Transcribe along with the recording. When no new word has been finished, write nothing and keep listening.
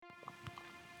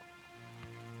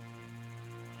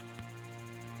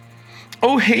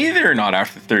Oh, hey there, Not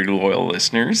After 30 loyal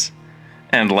listeners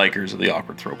and likers of the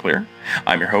Awkward Throw Player.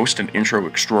 I'm your host and intro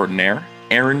extraordinaire,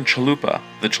 Aaron Chalupa,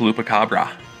 the Chalupa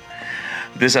Cabra.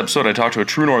 This episode, I talk to a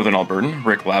true Northern Albertan,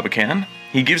 Rick Labakan.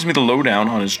 He gives me the lowdown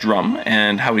on his drum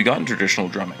and how he got into traditional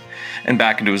drumming and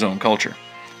back into his own culture.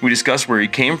 We discuss where he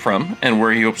came from and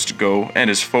where he hopes to go and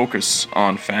his focus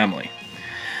on family.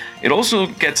 It also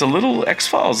gets a little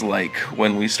X-Files-like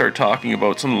when we start talking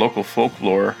about some local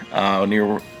folklore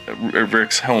near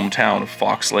Rick's hometown of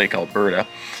Fox Lake, Alberta.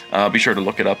 Be sure to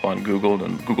look it up on Google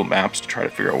and Google Maps to try to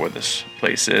figure out where this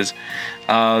place is.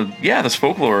 This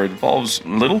folklore involves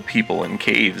little people in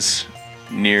caves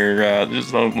near,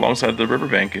 just alongside the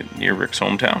riverbank near Rick's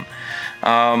hometown.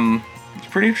 It's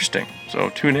pretty interesting,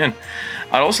 so tune in.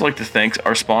 I'd also like to thank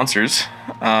our sponsors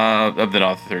of the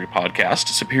Not After 30 podcast,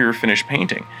 Superior Finish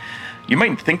Painting. You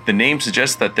might think the name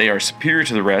suggests that they are superior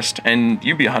to the rest, and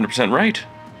you'd be 100% right.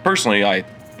 Personally, I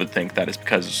would think that is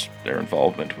because their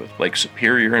involvement with Lake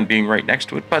Superior and being right next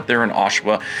to it, but they're in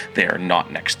Oshawa. They are not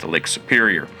next to Lake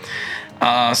Superior.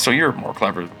 So you're a more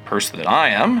clever person than I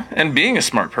am, and being a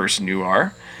smart person you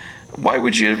are, why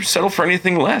would you settle for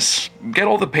anything less? Get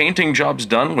all the painting jobs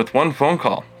done with one phone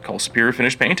call. Call Superior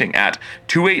Finish Painting at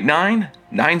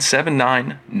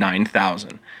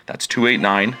 289-979-9000. That's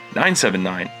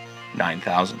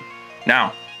 289-979-9000.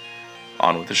 Now,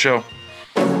 on with the show.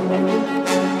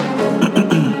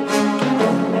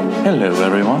 Hello,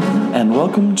 everyone, and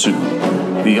welcome to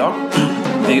the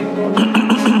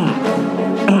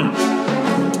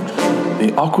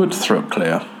Awkward Throat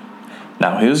Clear.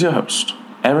 Now, here's your host,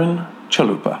 Aaron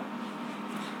Chalupa.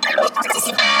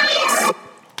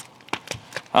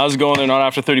 How's it going, Not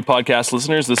After 30 podcast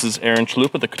listeners? This is Aaron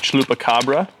Chalupa, the Chalupa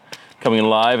Cabra, coming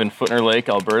live in Footner Lake,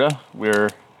 Alberta. We're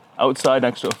outside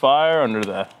next to a fire under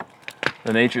the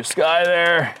nature sky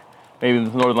there. Maybe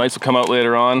the Northern Lights will come out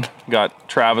later on. Got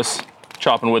Travis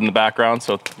chopping wood in the background,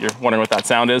 so if you're wondering what that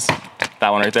sound is, that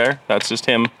one right there, that's just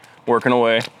him working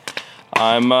away.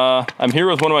 I'm here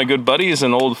with one of my good buddies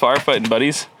and old firefighting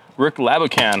buddies, Rick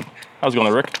Labakan. How's it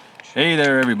going, Rick? Hey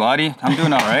there, everybody. I'm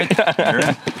doing all right.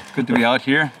 Aaron. Good to be out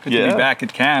here. Good to be back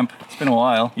at camp. It's been a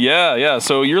while. Yeah.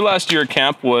 So your last year at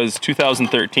camp was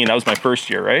 2013. That was my first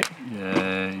year, right?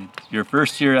 Your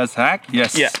first year as Hack?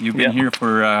 Yes. Yeah. You've been here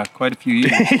for quite a few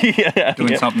years.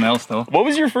 Doing something else, though. What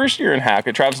was your first year in Hack?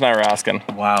 Travis and I were asking.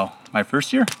 Wow. My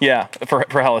first year? Yeah,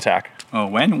 for Hell Attack. Oh,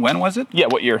 when was it? Yeah,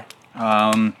 what year?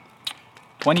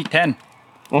 2010.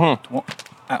 Mm-hmm.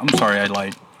 I'm sorry, I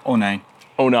lied. 09.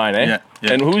 09, eh? Yeah.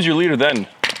 And who was your leader then?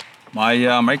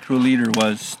 My crew leader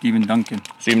was Stephen Duncan.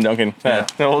 Stephen Duncan. Yeah.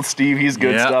 Old Steve, he's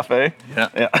good stuff, eh?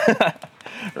 Yeah.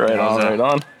 Right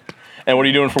on. And what are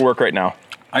you doing for work right now?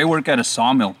 I work at a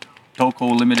sawmill,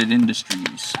 Toco Limited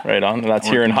Industries. Right on. And that's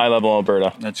here in High Level,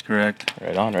 Alberta. That's correct.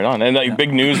 Right on. And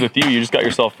big news with you just got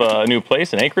yourself a new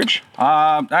place in Anchorage?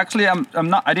 Actually, I'm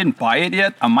not. I didn't buy it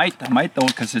yet. I might though,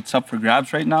 because it's up for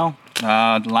grabs right now.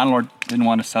 The landlord didn't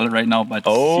want to sell it right now, but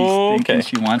she's thinking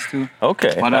she wants to.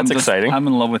 Okay, but that's exciting. I'm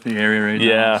in love with the area right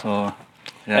now. So,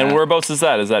 yeah. And whereabouts is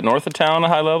that? Is that north of town, a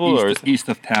High Level, or east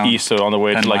of town? East, so on the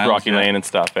way to like Rocky Lane and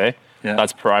stuff, eh? Yeah.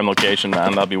 That's prime location,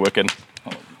 man. That'd be wicked.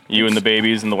 You and the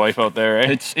babies and the wife out there,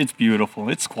 eh? It's beautiful.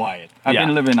 It's quiet. I've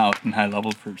been living out in High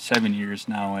Level for 7 years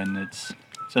now, and it's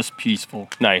just peaceful.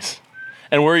 Nice.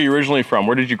 And where are you originally from?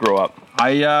 Where did you grow up?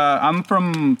 I'm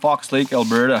from Fox Lake,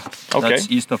 Alberta. Okay.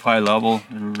 That's east of High Level,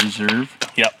 the reserve.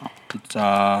 Yep. It's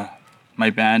my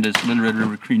band is Little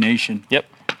River Cree Nation. Yep.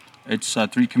 It's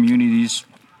 3 communities: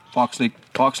 Fox Lake,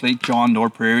 John Doerr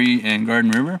Prairie, and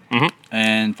Garden River. Mm-hmm.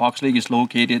 And Fox Lake is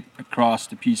located across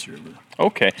the Peace River.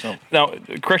 Okay. So, now,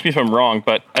 correct me if I'm wrong,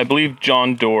 but I believe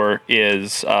John Doerr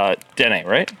is Dene,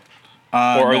 right?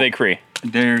 Or are they Cree?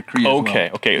 They're Cree as well.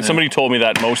 Okay. Yeah. Somebody told me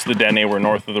that most of the Dene were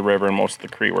north of the river and most of the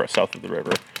Cree were south of the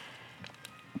river.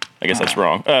 I guess that's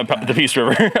wrong. The Peace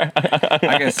River.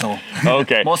 I guess so.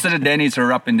 Okay. Most of the Dennies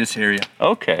are up in this area.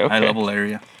 Okay. High Level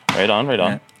area. Right on.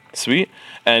 Yeah. Sweet.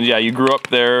 And you grew up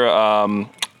there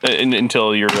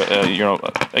until you're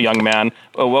a young man.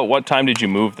 What time did you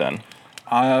move then?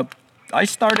 I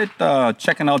started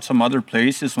checking out some other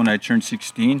places when I turned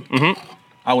 16. Mm-hmm.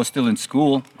 I was still in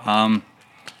school.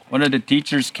 One of the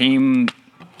teachers came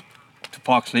to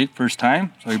Fox Lake first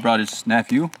time, so he brought his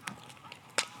nephew.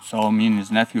 So me and his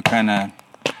nephew kind of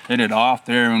hit it off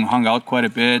there and hung out quite a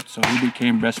bit. So we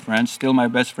became best friends. Still my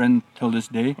best friend till this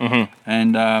day. Mm-hmm.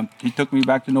 And he took me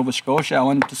back to Nova Scotia. I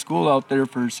went to school out there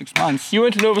for 6 months. You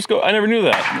went to Nova Scotia? I never knew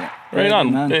that. Yeah. Right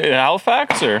on.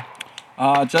 Halifax or?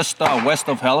 Just west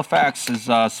of Halifax is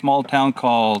a small town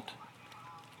called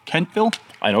Kentville.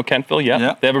 I know Kentville, yeah.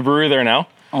 Yeah. They have a brewery there now.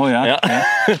 Oh, yeah.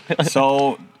 Yeah.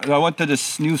 So I went to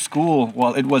this new school.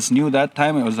 Well, it was new that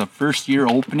time. It was a first year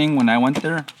opening when I went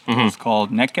there. It was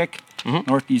called NECEC,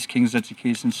 Northeast Kings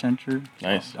Education Center.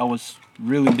 Nice. That was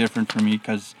really different for me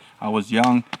because I was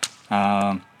young,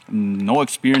 no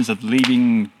experience of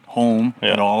leaving home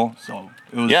at all. So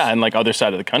it was Yeah, and like other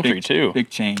side of the country big, too. big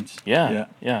change. Yeah.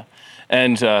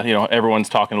 And everyone's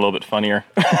talking a little bit funnier.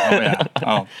 Oh, yeah.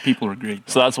 Oh, people are great.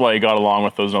 So that's why you got along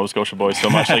with those Nova Scotia boys so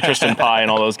much, like Tristan Pye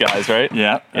and all those guys, right?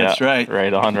 Yeah, that's right.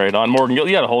 Right on. Morgan Gill,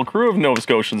 you had a whole crew of Nova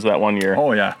Scotians that one year.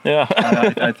 Oh, yeah. Yeah.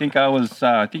 I think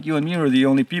I think you and me were the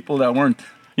only people that weren't.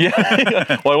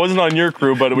 Yeah. Well, I wasn't on your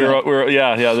crew, but we were.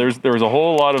 Yeah. There was a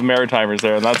whole lot of Maritimers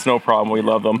there, and that's no problem. We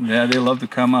love them. Yeah, they love to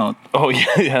come out. Oh yeah,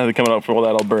 they're coming out for all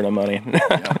that Alberta money.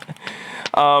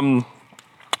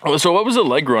 So what was it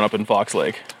like growing up in Fox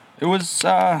Lake? It was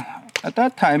at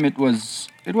that time. It was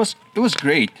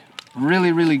great,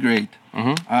 really, really great.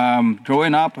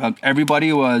 Growing up,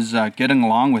 everybody was getting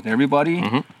along with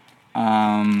everybody.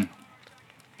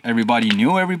 Everybody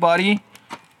knew everybody.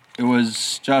 It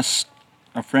was just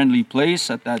a friendly place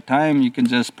at that time. You can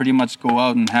just pretty much go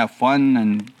out and have fun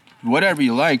and whatever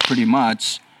you like, pretty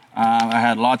much. I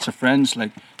had lots of friends,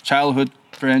 like childhood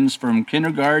friends from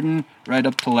kindergarten right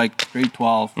up to like grade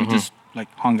 12. We just like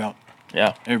hung out.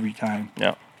 Yeah. Every time.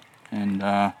 Yeah. And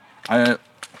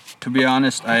to be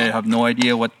honest, I have no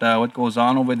idea what goes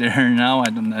on over there now. I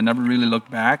never really look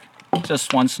back.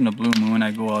 Just once in a blue moon,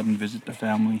 I go out and visit the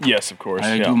family. Yes, of course.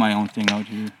 I do my own thing out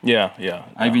here. Yeah.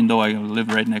 Even though I live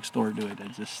right next door to it, I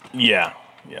just... Yeah.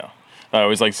 I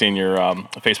always like seeing your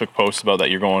Facebook posts about that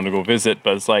you're going to go visit,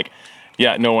 but it's like,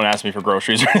 yeah, no one asked me for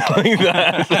groceries or anything like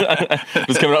that.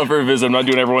 Just coming out for a visit. I'm not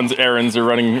doing everyone's errands or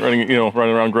running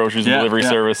around groceries and delivery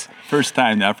service. First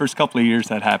couple of years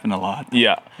that happened a lot.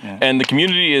 Yeah. And the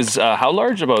community is how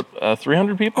large? About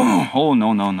 300 people? Oh,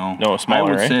 no. No, smaller, I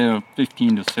would right? say 15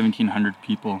 to 1,700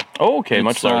 people. Oh, okay,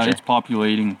 much larger. It's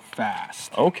populating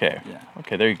fast. Okay. Yeah.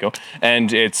 Okay, there you go.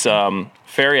 And it's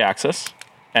ferry access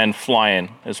and fly-in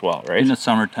as well, right? In the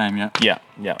summertime, yeah.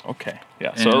 Yeah. Okay.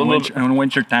 Yeah. And So in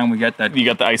winter time, we get that. you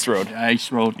got the ice road.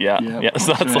 Ice road. Yeah.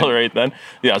 So that's all right then.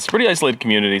 Yeah, it's a pretty isolated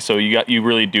community. So you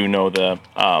really do know the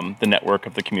network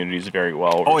of the communities very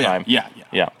well over time. Yeah.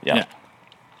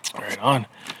 Right on.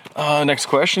 Next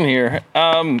question here.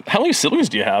 How many siblings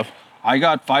do you have? I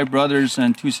got 5 brothers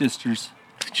and 2 sisters.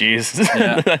 Jeez.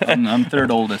 Yeah, I'm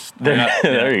third oldest.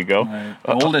 There you go.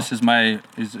 The oldest is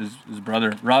his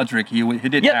brother Roderick. He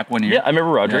did tap 1 year. Yeah, I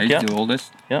remember Roderick. He's the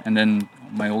oldest. Yeah. And then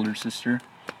my older sister.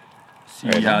 She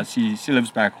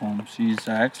lives back home. She's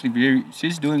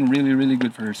she's doing really, really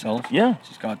good for herself. Yeah.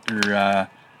 She's got her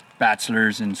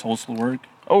bachelor's in social work.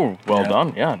 Oh, well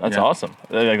done. Yeah, that's awesome.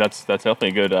 Like that's definitely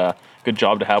a good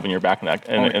job to have when you're back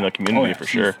in the community for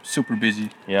sure. She's super busy.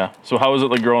 Yeah. So how was it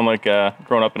like growing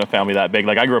up in a family that big?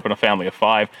 Like I grew up in a family of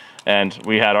 5, and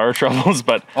we had our troubles,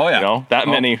 but that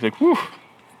many, like, whew.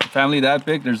 Family that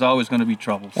big, there's always going to be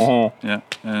troubles. Yeah.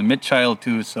 Mid-child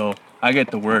too, so I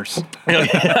get the worst.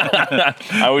 I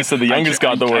always said the youngest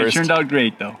got the worst. I turned out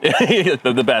great though.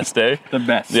 the best, eh? The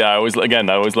best. Yeah, I always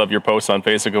love your posts on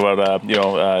Facebook about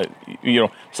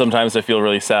sometimes I feel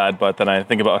really sad, but then I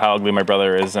think about how ugly my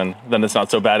brother is, and then it's not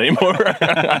so bad anymore.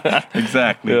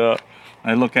 Exactly. Yeah.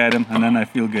 I look at him and then I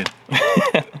feel good.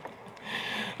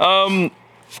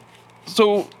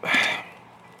 So,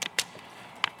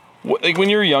 like when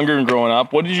you were younger and growing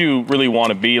up, what did you really want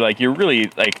to be? Like you're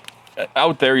really like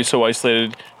out there, you're so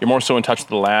isolated, you're more so in touch with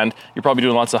the land, you're probably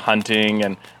doing lots of hunting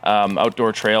and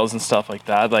outdoor trails and stuff like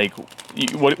that. Like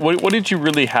what did you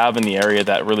really have in the area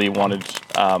that really wanted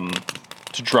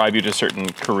to drive you to a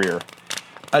certain career?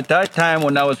 At that time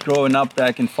when I was growing up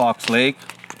back in Fox Lake,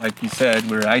 like you said,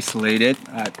 we were isolated.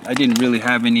 I didn't really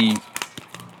have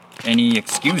any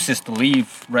excuses to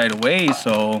leave right away,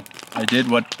 so I did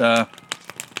what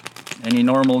any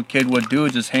normal kid would do,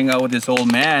 just hang out with his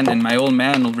old man. And my old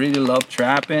man really loved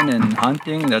trapping and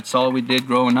hunting. That's all we did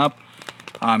growing up.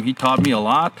 He taught me a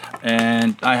lot,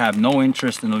 and I have no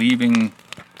interest in leaving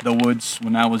the woods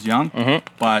when I was young.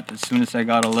 But as soon as I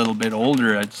got a little bit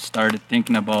older, I just started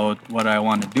thinking about what I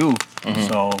want to do.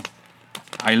 So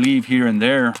I leave here and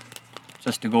there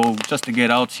just to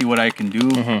get out, see what I can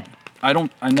do. I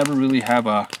never really have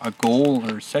a goal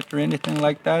or set or anything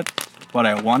like that. What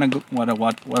I want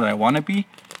to be,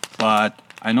 but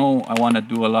I know I want to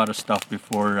do a lot of stuff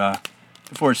before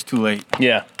it's too late.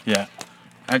 Yeah. I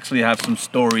actually have some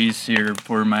stories here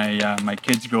for my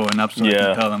kids growing up, so I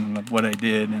can tell them what I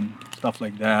did and stuff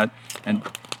like that.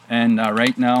 And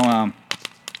right now,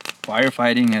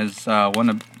 firefighting is one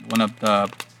of the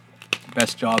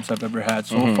best jobs I've ever had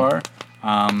so far.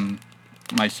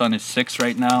 my son is 6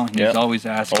 right now, and Yep. he's always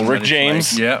asking. Rick what it's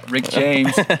James. like. Yeah, Rick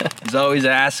James. He's always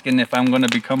asking if I'm going to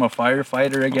become a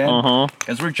firefighter again.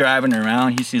 Because we're driving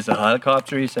around, he sees a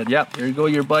helicopter. He said, "Yep, there you go,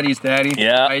 your buddies, Daddy.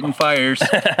 Yeah. Fighting fires."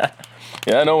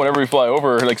 Yeah, I know. Whenever we fly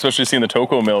over, like especially seeing the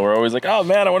Toko mill, we're always like, "Oh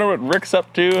man, I wonder what Rick's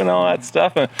up to and all that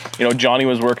stuff." And Johnny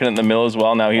was working in the mill as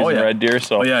well. Now he's in Red Deer,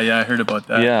 so Oh yeah, I heard about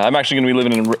that. yeah, I'm actually going to be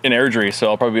living in Airdrie, so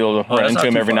I'll probably be able to run that's into not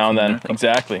him too every far now and from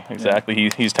then. there. Exactly.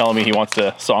 He's telling me he wants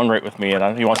to songwrite with me,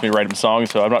 and he wants me to write him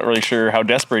songs. So I'm not really sure how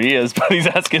desperate he is, but he's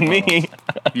asking me.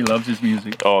 He loves his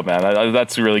music. Oh man,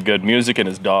 that's really good music, and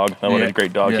his dog. What Yeah. a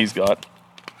great dog Yeah. he's got.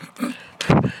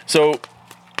 So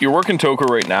you're working Toko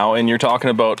right now, and you're talking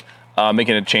about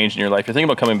making a change in your life. You're thinking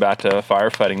about coming back to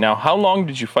firefighting. Now, how long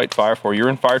did you fight fire for? You were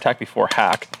in fire tech before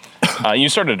Hack. You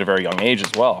started at a very young age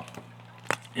as well.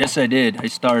 Yes, I did. I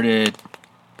started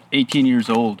 18 years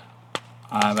old.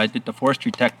 I did the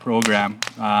forestry tech program.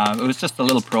 It was just a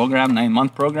little program,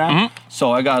 9-month program.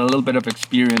 So I got a little bit of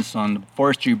experience on the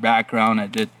forestry background. I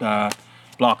did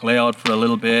block layout for a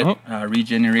little bit,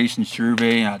 regeneration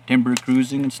survey, timber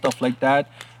cruising and stuff like that.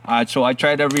 So I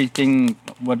tried everything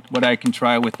what I can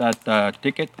try with that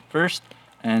ticket first,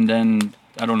 and then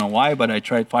I don't know why, but I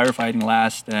tried firefighting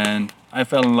last, and I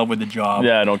fell in love with the job.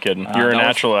 Yeah, no kidding. You're a that was-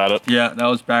 natural at it. Yeah, that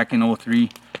was back in 03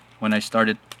 when I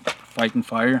started fighting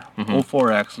fire.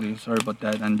 04 actually, sorry about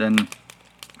that. And then,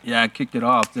 yeah, I kicked it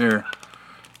off there.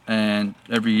 And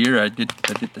every year I did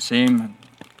the same.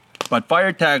 But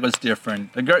fire tag was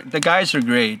different. The guys are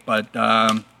great, but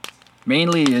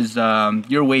mainly is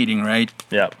you're waiting, right?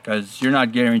 Yeah. Because you're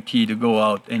not guaranteed to go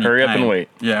out anytime. Hurry up and wait.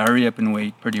 Yeah, hurry up and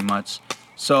wait, pretty much.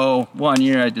 So one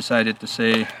year I decided to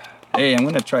say, hey, I'm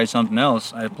going to try something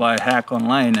else. I applied Hack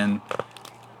online, and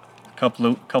a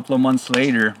couple of months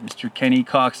later, Mr. Kenny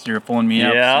Cox there phoned me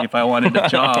up to see if I wanted a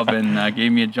job, and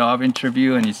gave me a job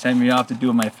interview, and he sent me off to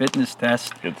do my fitness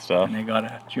test. Good stuff. And I got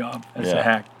a job as Yeah. a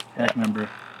Hack member.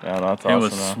 Yeah, that's It awesome.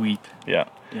 was though. sweet. Yeah.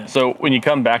 Yeah. So when you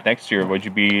come back next year, would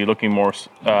you be looking more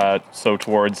so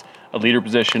towards a leader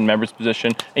position, members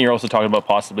position, and you're also talking about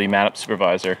possibly man-up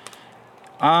supervisor?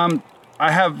 I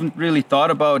haven't really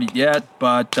thought about it yet,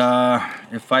 but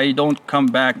if I don't come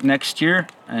back next year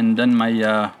and then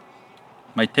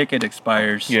my ticket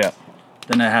expires, Yeah.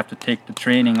 then I have to take the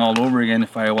training all over again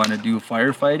if I want to do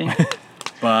firefighting.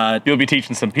 But You'll be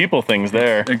teaching some people things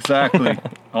there. exactly,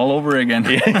 all over again.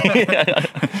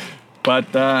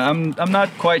 But I'm not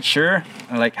quite sure.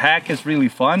 Like Hack is really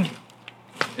fun.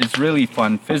 It's really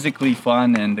fun, physically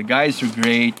fun, and the guys are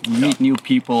great. You meet new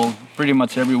people pretty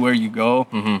much everywhere you go.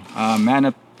 Man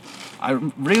up,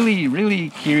 I'm really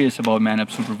curious about man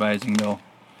up supervising though.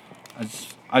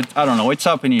 I don't know. It's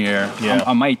up in the air. Yeah.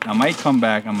 I might come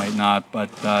back. I might not.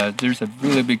 But there's a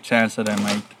really big chance that I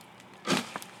might.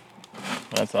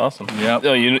 That's awesome. Yep.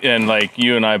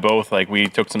 You and I both, like, we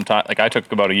took some time. Like, I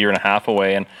took about a year and a half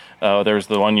away, and there was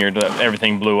the one year that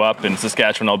everything blew up in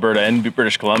Saskatchewan, Alberta, and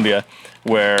British Columbia,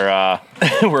 where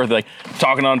we're like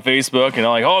talking on Facebook, and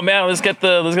like, oh man, let's get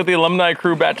the alumni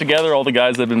crew back together. All the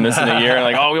guys that have been missing a year, and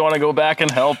like, oh, we want to go back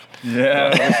and help. Yeah.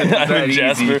 That easy.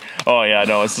 Jasper. Oh yeah,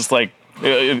 no, it's just like.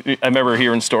 I remember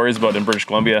hearing stories about in British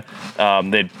Columbia,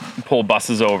 they'd pull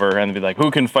buses over and they'd be like,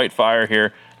 who can fight fire here?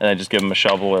 And then just give them a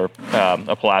shovel or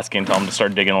a Pulaski and tell them to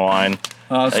start digging a line.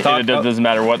 It doesn't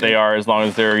matter what they are as long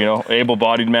as they're,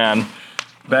 able-bodied man.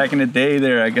 Back in the day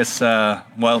there, I guess,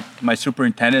 my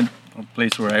superintendent, a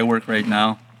place where I work right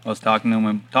now, I was talking to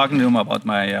him about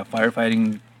my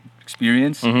firefighting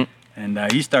experience.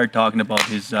 And he started talking about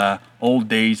his old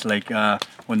days, like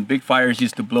when big fires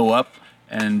used to blow up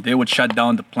and they would shut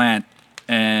down the plant,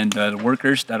 and the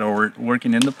workers that are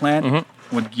working in the plant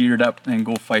would gear it up and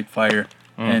go fight fire.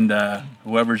 And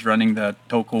whoever's running the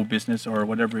Toko business or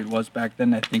whatever it was back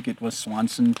then, I think it was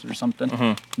Swanson's or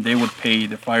something, they would pay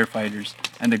the firefighters,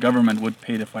 and the government would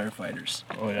pay the firefighters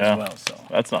as well. So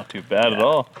That's not too bad at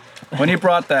all. when he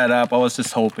brought that up, I was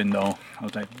just hoping though. I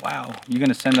was like, wow, you going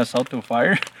to send us out to a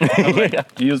fire? I was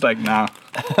like, he was like, nah,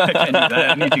 I can't do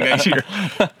that. I need you guys here.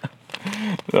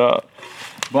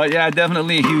 But yeah,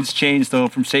 definitely a huge change though,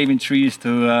 from saving trees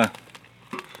to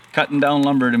cutting down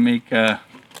lumber to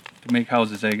make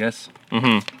houses, I guess.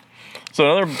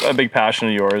 So another big passion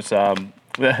of yours, at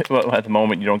the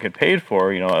moment you don't get paid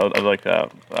for, like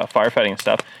firefighting and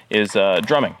stuff, is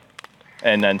drumming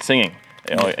and then singing.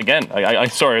 Again, I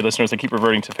sorry listeners, I keep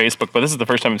reverting to Facebook, but this is the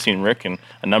first time I've seen Rick in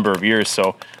a number of years,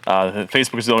 so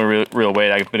Facebook is the only real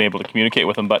way I've been able to communicate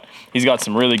with him, but he's got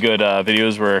some really good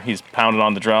videos where he's pounding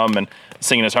on the drum and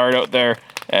singing his heart out there,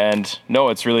 and no,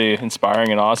 it's really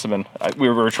inspiring and awesome, and we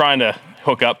were trying to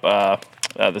hook up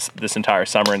this entire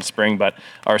summer and spring, but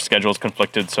our schedules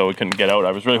conflicted, so we couldn't get out.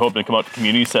 I was really hoping to come out to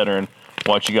community center and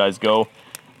watch you guys go,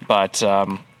 but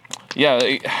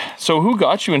yeah. So who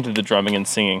got you into the drumming and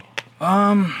singing?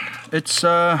 It's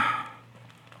my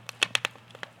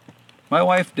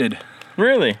wife did.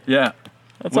 Really? Yeah.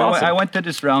 That's awesome. I went to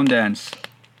this round dance.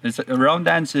 Round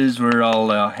dances were all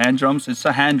hand drums. It's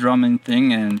a hand drumming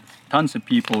thing, and tons of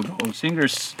people go.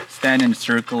 Singers stand in a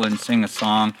circle and sing a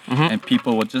song, and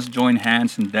people will just join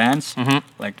hands and dance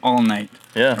like all night.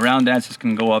 Yeah. Round dances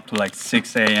can go up to like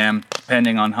 6 a.m.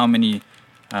 depending on how many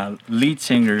lead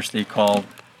singers they call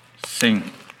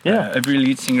sing. Yeah. Every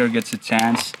lead singer gets a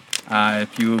chance.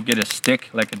 If you get a stick,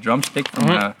 like a drumstick from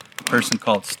a person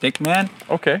called Stickman,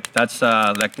 Okay. that's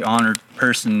like the honored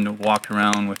person to walk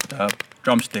around with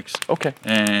drumsticks. Okay.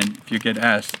 And if you get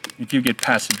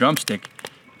past the drumstick,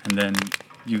 and then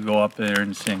you go up there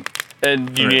and sing.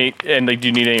 And do you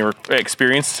need any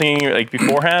experience singing like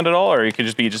beforehand at all, or you could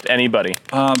just be anybody?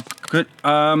 Good.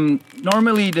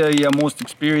 Normally, the most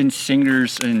experienced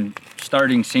singers and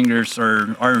starting singers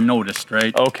are noticed,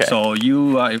 right? Okay. So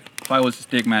if I was a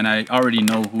stick man, I already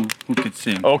know who could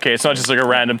sing. Okay, it's not just like a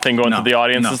random thing going to the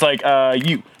audience. No. It's like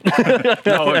you.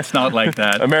 No, it's not like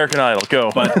that. American Idol,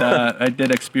 go. But I did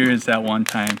experience that one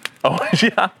time. Oh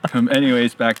yeah.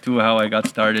 Anyways, back to how I got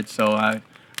started. So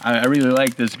I really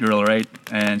liked this girl, right?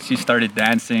 And she started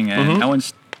dancing, and I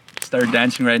went started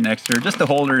dancing right next to her just to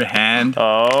hold her hand.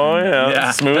 Oh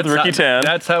yeah, smooth Ricky Tan.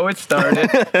 That's how it started.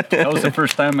 That was the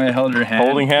first time I held her hand.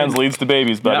 Holding hands leads to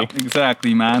babies, buddy. Yeah,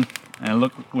 exactly, man. And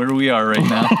look where we are right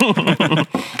now.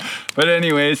 But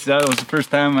anyways, that was the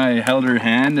first time I held her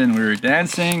hand, and we were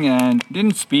dancing and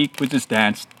didn't speak. We just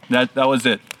danced. That was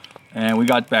it. And we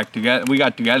got together. We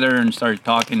got together and started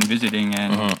talking, visiting,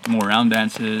 and more round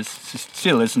dances.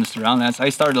 She listens to round dance. I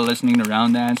started listening to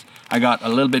round dance. I got a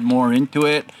little bit more into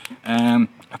it. I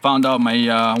found out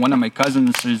my one of my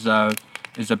cousins is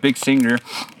a big singer.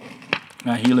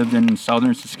 He lived in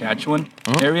southern Saskatchewan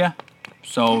area,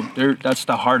 so that's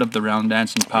the heart of the round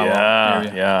dance in Powell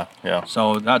area. Yeah.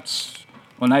 So that's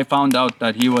when I found out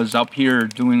that he was up here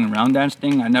doing the round dance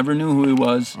thing. I never knew who he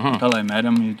was until I met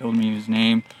him. He told me his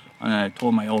name. And I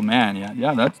told my old man,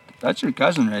 yeah, that's your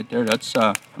cousin right there. That's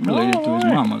I'm related to his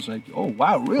mom. I was like, oh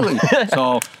wow, really?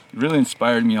 So it really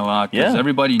inspired me a lot because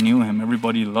everybody knew him.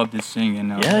 Everybody loved his singing.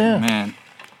 Man,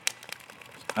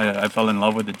 I fell in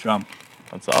love with the drum.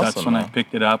 That's awesome. That's when I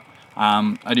picked it up.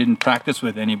 I didn't practice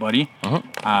with anybody.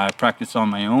 I practiced on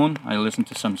my own. I listened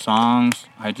to some songs.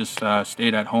 I just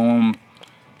stayed at home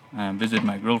and visited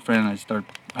my girlfriend. I started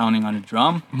pounding on the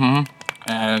drum.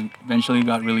 I eventually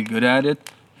got really good at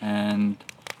it. And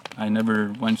I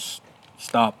never once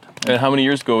stopped. And how many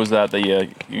years ago was that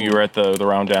you were at the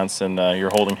round dance and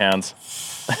you're holding hands?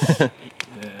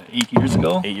 8 years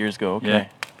ago. 8 years ago, okay. Yeah.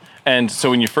 And so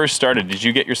when you first started, did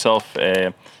you get yourself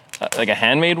a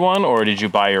handmade one, or did you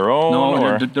buy your own?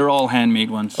 No, they're all handmade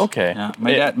ones. Okay.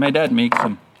 Yeah. My dad makes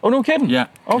them. Oh, no kidding? Yeah.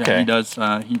 Okay. Yeah, he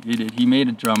does. He made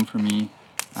a drum for me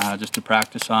just to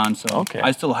practice on. So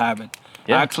I still have it.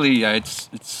 Yeah. Actually,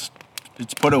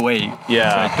 it's put away.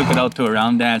 Yeah. So I took it out to a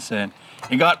round dance and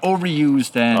it got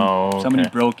overused and somebody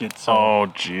broke it. So.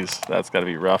 Oh, jeez. That's got to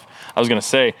be rough. I was going to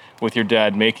say, with your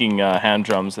dad making hand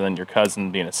drums and then your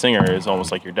cousin being a singer is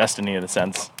almost like your destiny in a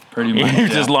sense. Pretty much. You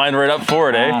just lined right up for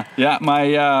it, eh? Yeah,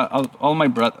 my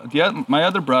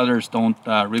other brothers don't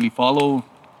really follow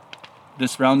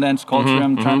this round dance culture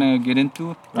I'm trying to get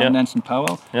into, round dance in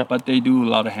Powell. Yep. But they do a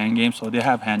lot of hand games, so they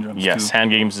have hand drums too. Yes,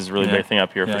 hand games is a really big thing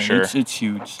up here for sure. It's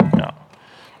huge. Yeah.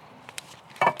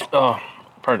 Oh,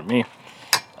 pardon me.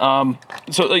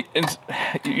 So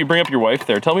you bring up your wife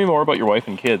there. Tell me more about your wife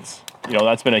and kids. You know,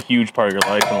 that's been a huge part of your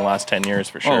life in the last 10 years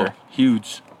for sure. Oh,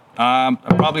 huge. I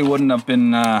probably wouldn't have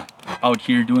been out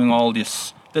here doing all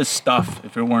this stuff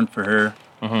if it weren't for her.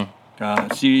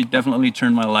 She definitely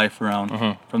turned my life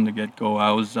around from the get-go.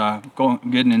 I was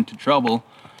getting into trouble,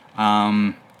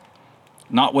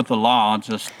 not with the law,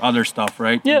 just other stuff,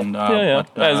 right? Yeah, and,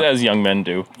 But, as young men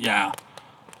do. Yeah.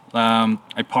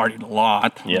 I partied a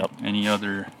lot. Yep. Any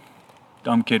other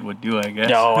dumb kid would do, I guess.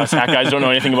 No, us hack guys don't know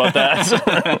anything about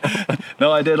that.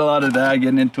 No, I did a lot of that,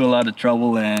 getting into a lot of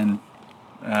trouble and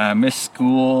missed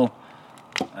school.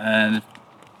 And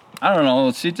I don't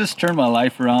know, she just turned my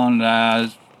life around,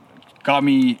 got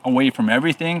me away from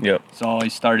everything. Yep. So I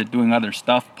started doing other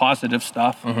stuff, positive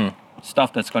stuff,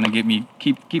 stuff that's going to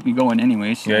keep me going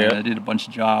anyways. I did a bunch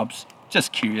of jobs,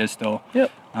 just curious though.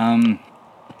 Yep.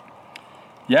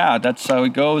 Yeah, that's how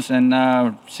it goes. And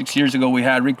 6 years ago, we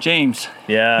had Rick James.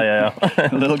 Yeah.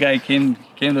 The little guy came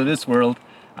to this world.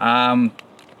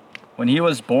 When he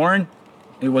was born,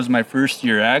 It was my first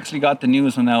year. I actually got the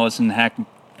news when I was in hack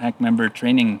member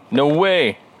training. No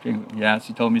way. Yeah,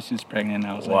 she told me she was pregnant.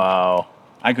 And I was like, Wow.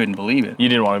 I couldn't believe it. You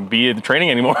didn't want to be at the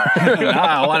training anymore.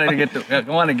 Nah, I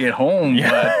wanted to get home.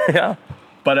 Yeah. Yeah.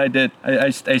 But I did. I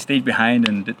stayed behind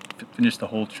and finished the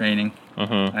whole training.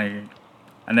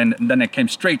 And then I came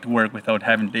straight to work without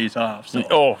having days off. So.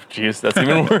 Oh, jeez, that's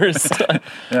even worse.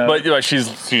 But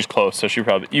she's close, so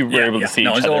you were able to see each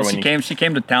other when she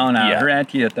came to town. Her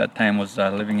auntie at that time was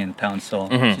living in town, so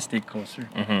she stayed closer.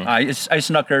 I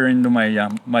snuck her into my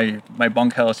my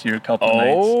bunkhouse here a couple of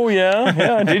nights. Oh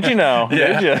yeah. Did you now?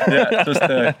 Yeah, Did you?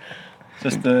 yeah.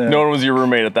 Just no one was your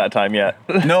roommate at that time yet.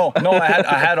 No,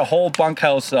 I had a whole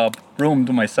bunkhouse room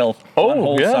to myself. One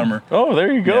whole summer. Oh,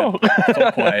 there you go. Yeah,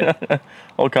 so quiet.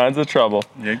 All kinds of trouble.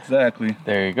 Exactly.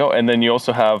 There you go. And then you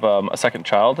also have a second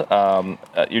child.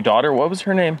 Your daughter, what was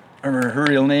her name? Her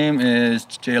real name is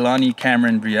Jaylani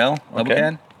Cameron Brielle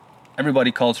Lebecan.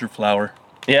 Everybody calls her Flower.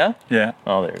 Yeah? Yeah.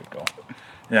 Oh, there you go.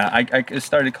 Yeah, I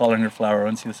started calling her Flower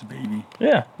when she was a baby.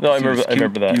 Yeah. No, I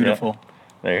remember that. Beautiful. Yeah.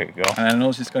 There you go. And I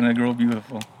know she's gonna grow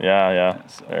beautiful. Yeah.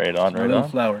 So, right on. little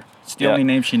Flower. It's the only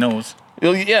name she knows.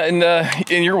 Well, yeah,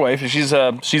 and your wife, she's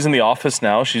in the office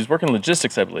now. She's working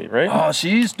logistics, I believe, right? Oh,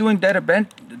 she's doing data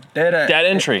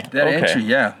entry. Data entry,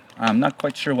 yeah. I'm not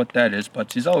quite sure what that is,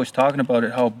 but she's always talking about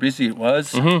it, how busy it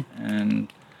was,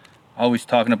 and always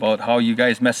talking about how you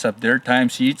guys mess up their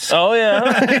timesheets. Oh yeah,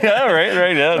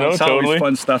 right, yeah, no, it's totally. Always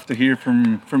fun stuff to hear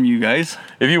from you guys.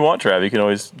 If you want, Trav, you can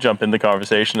always jump in the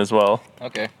conversation as well.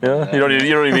 Okay. Yeah, you don't need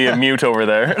to be a mute over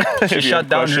there. She shut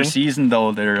down her season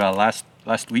though. There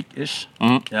last week ish.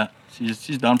 Yeah.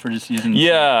 She's done for the season.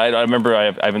 Yeah, I remember.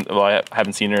 I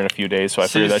haven't seen her in a few days, so I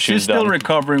figured that she was done. She's still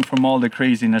recovering from all the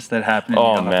craziness that happened.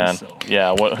 Oh in the man, office, so.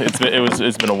 Yeah.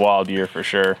 It's been a wild year for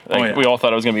sure. We all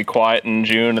thought it was gonna be quiet in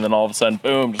June, and then all of a sudden,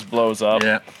 boom, just blows up.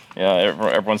 Yeah. Yeah.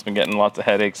 Everyone's been getting lots of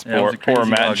headaches. Poor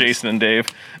Matt, August. Jason, and Dave.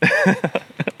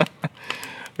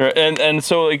 And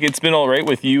so it's been all right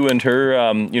with you and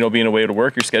her, being away to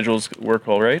work. Your schedules work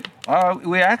all right.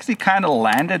 We actually kind of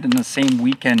landed in the same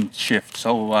weekend shift,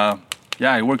 so.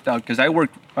 Yeah, it worked out because I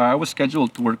was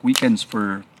scheduled to work weekends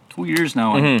for 2 years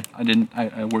now, and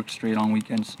I worked straight on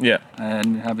weekends. Yeah. I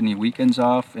didn't have any weekends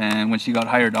off, and when she got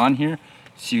hired on here,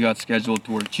 she got scheduled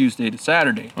to work Tuesday to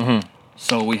Saturday.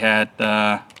 So we had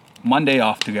Monday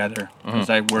off together because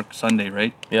I work Sunday,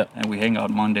 right? Yeah. And we hang out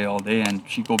Monday all day, and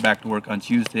she'd go back to work on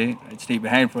Tuesday. I'd stay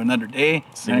behind for another day,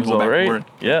 and I'd go back to work.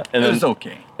 Yeah. And it was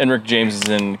okay. And Rick James is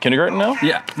in kindergarten now?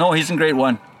 Yeah. No, he's in grade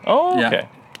 1. Oh, okay.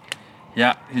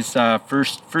 Yeah, his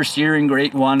first year in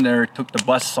grade 1 there, took the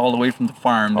bus all the way from the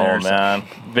farm there. Oh man,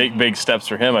 big steps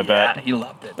for him, I bet. Yeah, he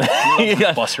loved it. He loved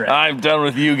the bus ride. I'm done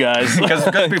with you guys. Because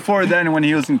before then, when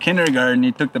he was in kindergarten,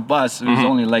 he took the bus. It was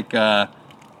only like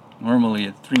normally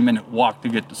a 3-minute walk to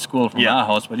get to school from our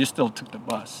house, but he still took the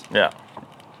bus. Yeah.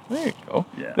 There you go.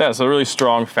 Yeah. So really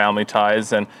strong family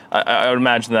ties, and I would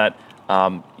imagine that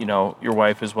your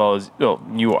wife as well as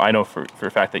you. I know for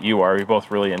a fact that you're both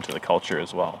really into the culture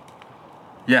as well.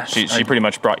 Yeah, she pretty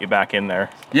much brought you back in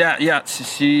there. Yeah,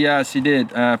 she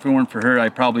did. If it weren't for her, I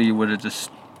probably would have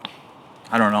just,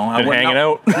 I don't know. Hanging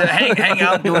out. hang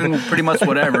out, doing pretty much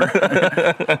whatever.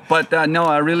 But no,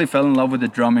 I really fell in love with the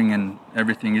drumming and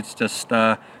everything. It's just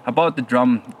about the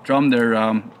drum there.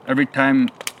 Every time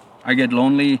I get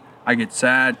lonely, I get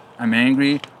sad, I'm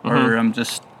angry, or I'm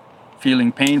just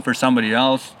feeling pain for somebody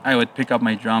else, I would pick up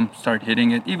my drum, start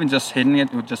hitting it. Even just hitting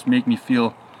it would just make me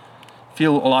feel a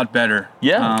lot better.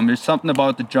 Yeah. There's something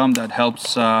about the drum that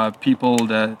helps people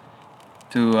to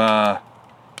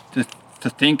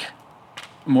think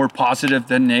more positive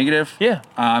than negative. Yeah.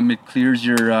 It clears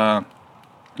it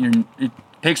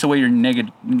takes away your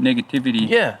negativity.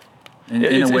 Yeah.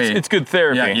 In a way. It's good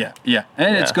therapy. Yeah.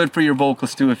 And it's good for your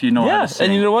vocals too if you know how to sing.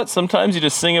 And you know what? Sometimes you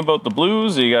just sing about the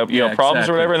blues. You got problems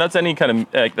or whatever, and that's any kind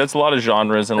of that's a lot of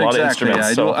genres and a lot of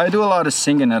instruments. Yeah, I do a lot of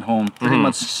singing at home, pretty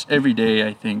much every day.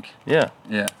 I think. Yeah.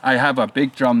 Yeah. I have a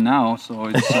big drum now, so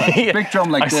it's a big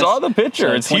drum like this. I saw the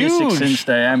picture. It's 26 huge. 26-inch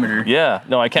diameter. Yeah.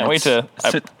 No, I can't wait to.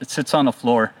 It sits on the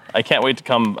floor. I can't wait to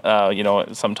come.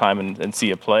 Sometime and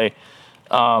see it play.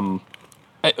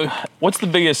 What's the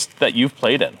biggest that you've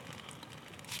played in?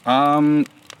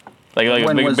 Like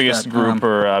a biggest group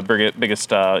or biggest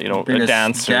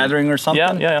dance gathering or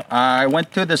something. Yeah. I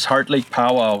went to this Heart Lake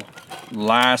powwow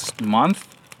last month.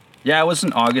 Yeah, it was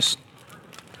in August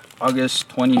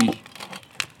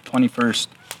 21st.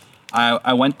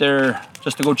 I went there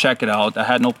just to go check it out. I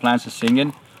had no plans of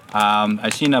singing. I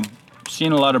seen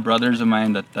seen a lot of brothers of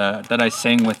mine that I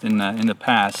sang with in the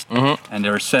past, and they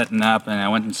were setting up, and I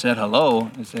went and said hello.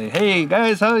 I say, "Hey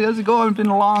guys, how's it going? It's been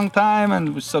a long time,"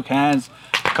 and we shook hands,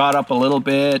 caught up a little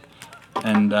bit,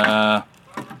 and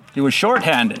he was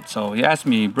short-handed, so he asked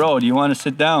me, "Bro, do you want to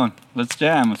sit down? Let's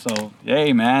jam." So,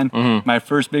 hey man, my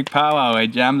first big powwow, I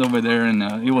jammed over there, and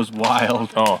it was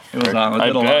wild. Oh, it was I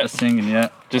did a lot of singing, yeah.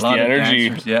 Just a lot the of energy.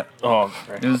 dancers, yeah. Oh,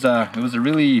 great. It was a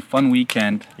really fun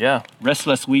weekend. Yeah.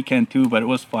 Restless weekend too, but it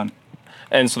was fun.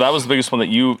 And so that was the biggest one that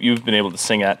you've been able to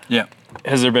sing at. Yeah.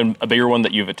 Has there been a bigger one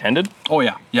that you've attended? Oh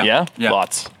yeah. Yeah?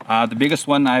 Lots. The biggest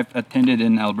one I've attended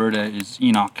in Alberta is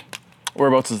Enoch.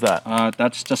 Whereabouts is that?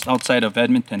 That's just outside of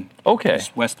Edmonton. Okay.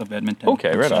 Just west of Edmonton.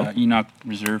 Okay, right on. Enoch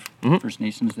Reserve, First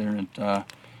Nations there, and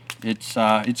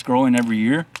it's growing every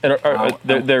year. And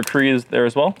their Cree is there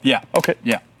as well? Yeah. Okay.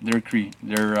 Yeah, they're Cree.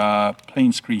 They're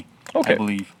Plains Cree, Okay. I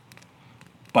believe.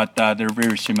 But they're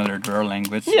very similar to our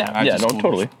language. Yeah, I yeah, just no, will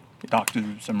totally. Talk to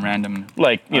some random.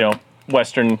 Like,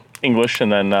 Western English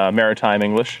and then Maritime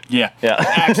English. Yeah. Yeah.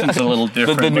 Accent's a little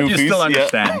different, but you still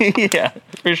understand. Yeah,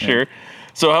 for sure.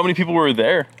 So how many people were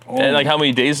there? And like how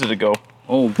many days did it go?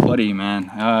 Oh, buddy, man.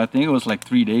 I think it was like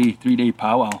 3 day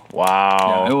powwow.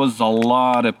 Wow. Yeah, it was a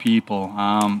lot of people.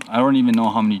 I don't even know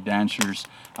how many dancers.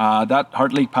 That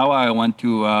Heart Lake powwow I went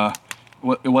to,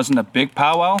 it wasn't a big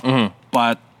powwow,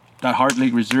 but that Heart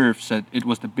Lake Reserve said it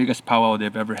was the biggest powwow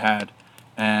they've ever had.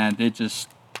 And they just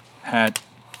had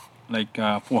like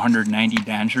 490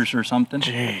 dancers or something.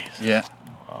 Jeez. Yeah.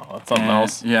 Oh, that's something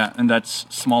else. Yeah, and that's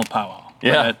small powwow.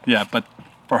 Yeah. But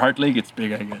for Heart Lake, it's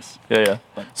big, I guess. Yeah.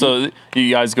 So you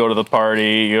guys go to the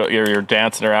party, you're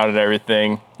dancing around and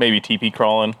everything, maybe TP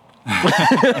crawling.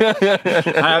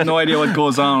 I have no idea what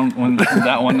goes on when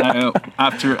that one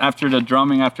after the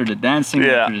drumming, after the dancing,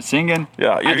 after the singing.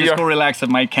 Yeah, I just go relax at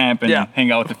my camp and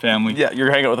hang out with the family. Yeah, you're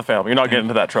hanging out with the family. You're not getting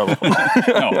into that trouble.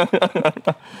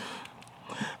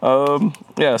 No.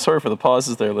 Yeah, sorry for the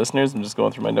pauses there, listeners. I'm just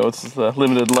going through my notes. It's a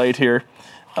limited light here.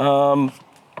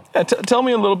 Tell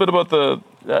me a little bit about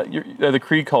the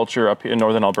Cree culture up in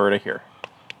northern Alberta here.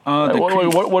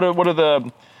 What are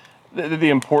the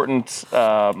important?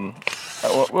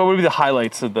 What would be the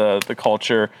highlights of the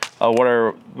culture? What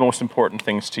are the most important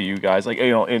things to you guys? Like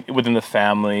within the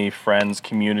family, friends,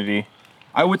 community.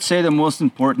 I would say the most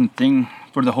important thing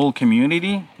for the whole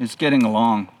community is getting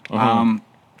along.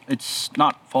 It's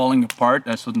not falling apart.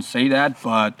 I shouldn't say that,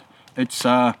 but it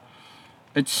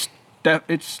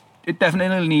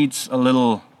definitely needs a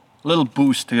little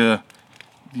boost to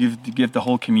give the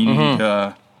whole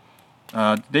community.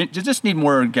 They just need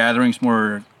more gatherings,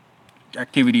 more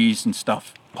activities and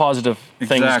stuff. Positive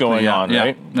things going on,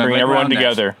 right? No, Bring like everyone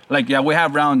together. We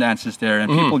have round dances there,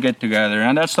 and people get together,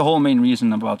 and that's the whole main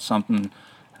reason about something,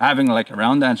 having like a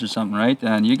round dance or something, right?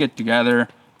 And you get together,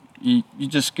 you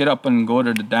just get up and go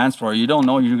to the dance floor. You don't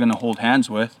know who you're gonna hold hands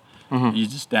with. You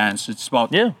just dance. It's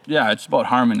about it's about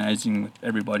harmonizing with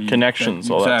everybody. Connections,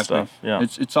 all that stuff. Yeah,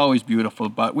 it's always beautiful,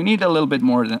 but we need a little bit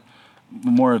more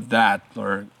of that,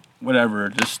 or whatever,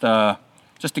 just to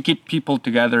keep people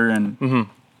together and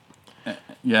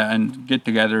and get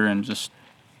together and just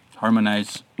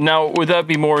harmonize. Now, would that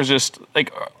be more just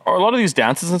like, are a lot of these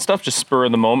dances and stuff just spur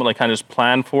of the moment, like kind of just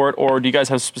plan for it, or do you guys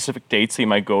have specific dates that you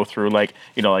might go through, like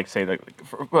say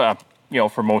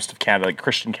for most of Canada, like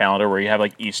Christian calendar, where you have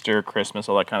like Easter, Christmas,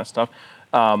 all that kind of stuff?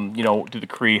 Do the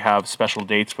Cree have special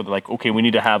dates where they're like, okay, we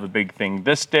need to have a big thing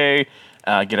this day,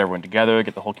 get everyone together,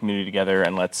 get the whole community together,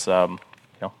 and let's have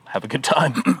a good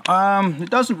time? It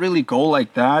doesn't really go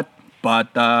like that, but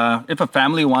if a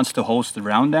family wants to host a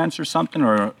round dance or something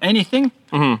or anything,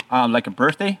 like a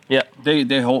birthday,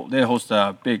 they host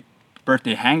a big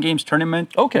birthday hand games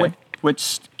tournament. Okay,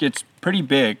 which gets pretty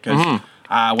big because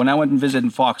when I went and visited in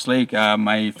Fox Lake,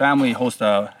 my family hosted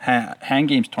a hand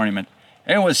games tournament.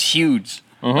 And it was huge,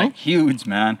 like huge,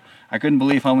 man. I couldn't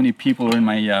believe how many people were in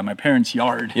my parents'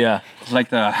 yard. Yeah, it's like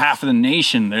the half of the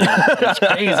nation there. It's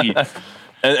crazy.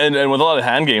 And with a lot of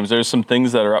hand games, there's some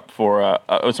things that are up for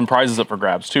some prizes up for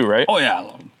grabs too, right? Oh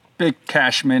yeah, big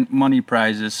cash money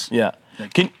prizes. Yeah.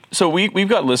 So we've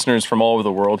got listeners from all over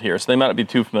the world here, so they might not be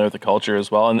too familiar with the culture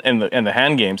as well, and the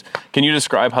hand games. Can you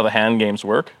describe how the hand games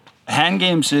work? Hand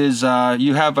games is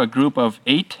you have a group of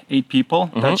eight people.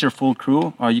 That's your full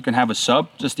crew. You can have a sub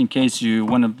just in case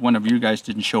one of you guys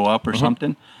didn't show up or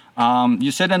something.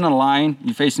 You sit in a line.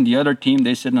 You're facing the other team.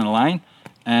 They sit in a line,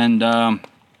 and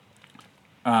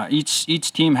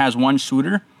each team has one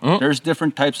shooter. There's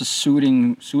different types of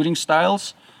shooting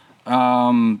styles,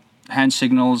 hand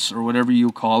signals or whatever you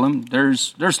call them.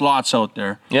 There's lots out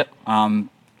there. Yep.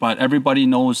 But everybody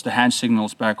knows the hand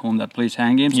signals back home that plays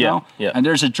hand games now. Yeah. And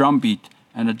there's a drum beat.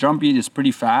 and the drum beat is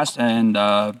pretty fast. And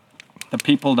the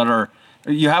people that are,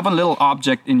 you have a little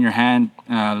object in your hand,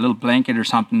 a little blanket or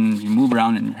something. You move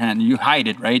around in your hand, and you hide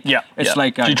it, right? Yeah. It's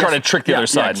like So you try to trick the other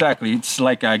side. Yeah, exactly. It's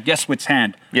like a guess which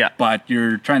hand. Yeah. But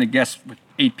you're trying to guess with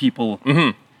 8 people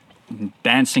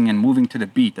dancing and moving to the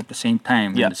beat at the same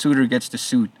time. Yeah. And the shooter gets to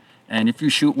shoot, and if you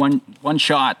shoot one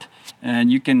shot,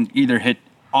 and you can either hit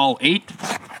all 8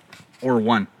 or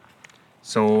 1.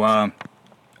 So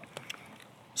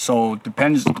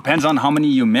depends on how many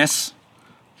you miss.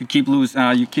 You keep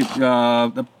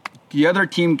the other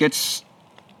team gets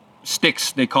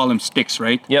sticks. They call them sticks,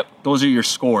 right? Yep. Those are your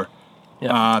score.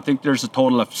 Yep. I think there's a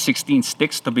total of 16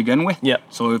 sticks to begin with. Yep.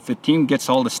 So if the team gets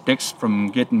all the sticks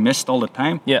from getting missed all the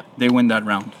time, Yep. they win that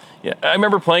round. Yeah, I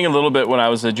remember playing a little bit when I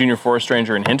was a junior forest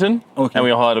ranger in Hinton, Okay. and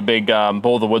we all had a big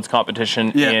Bowl of the Woods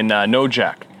competition Yeah. in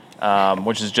Nojack,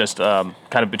 which is just kind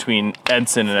of between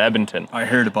Edson and Edmonton. I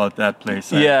heard about that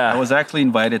place. Yeah. I was actually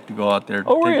invited to go out there to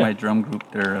Oh, were take you? my drum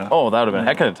group there. Oh, that would have been a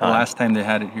heck of a The time. last time they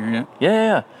had it here, yeah.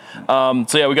 Yeah.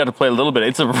 So yeah, we got to play a little bit.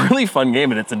 It's a really fun game,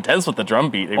 and it's intense with the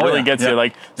drum beat. It really yeah, gets yeah, you,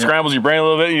 like, yeah. scrambles your brain a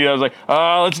little bit. I was like,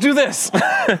 let's do this.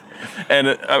 And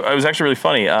it was actually really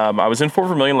funny. I was in Fort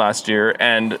Vermilion last year,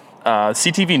 and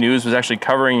CTV News was actually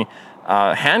covering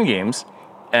hand games,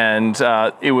 and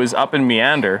it was up in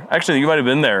Meander. Actually, you might have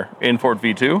been there in Fort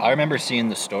V2. I remember seeing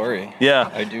the story. Yeah.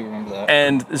 I do remember that.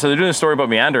 And so they're doing a story about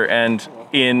Meander, and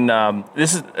in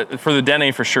this is for the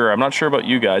Dene for sure. I'm not sure about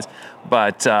you guys,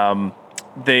 but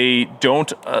they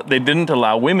didn't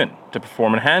allow women to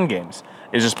perform in hand games.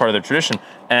 It's just part of their tradition.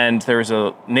 And there's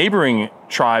a neighboring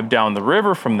tribe down the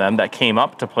river from them that came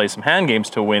up to play some hand games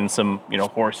to win some,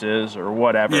 horses or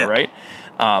whatever, Yeah. right?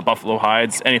 Buffalo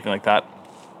hides, anything like that.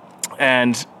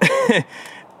 And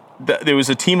there was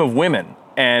a team of women,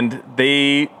 and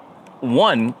they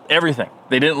won everything.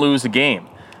 They didn't lose a game.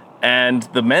 And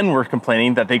the men were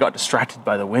complaining that they got distracted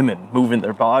by the women moving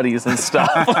their bodies and stuff.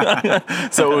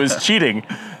 So it was cheating.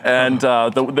 And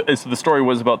so the story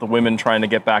was about the women trying to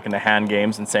get back into hand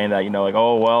games and saying that,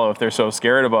 oh, well, if they're so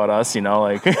scared about us,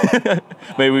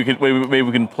 maybe we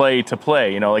can play to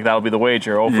play, that'll be the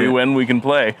wager. Oh, if we win, we can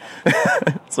play.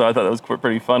 So I thought that was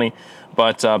pretty funny.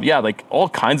 But all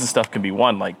kinds of stuff can be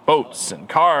won, like boats and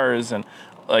cars and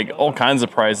all kinds of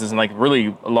prizes and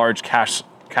really large cash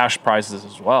prizes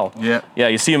as well. Yeah. Yeah,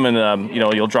 you see them in,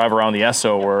 you'll drive around the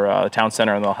Esso or the town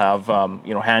center, and they'll have,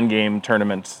 hand game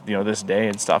tournaments, this day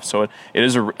and stuff. So it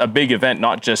is a big event,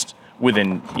 not just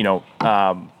within,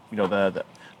 the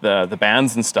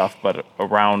bands and stuff, but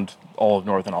around all of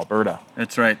northern Alberta.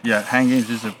 That's right. Yeah, hand games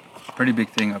is a pretty big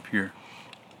thing up here.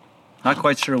 Not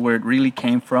quite sure where it really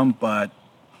came from, but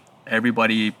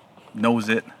everybody knows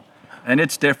it. And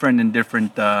it's different in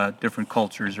different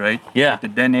cultures, right? Yeah. Like the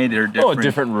Dene, they're different.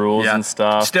 Different rules and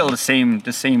stuff. Still the same.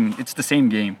 It's the same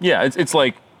game. Yeah, it's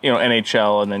like,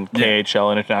 NHL and then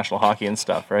KHL, international hockey and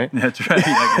stuff, right? That's right.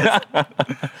 I guess.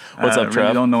 What's up, I Trev?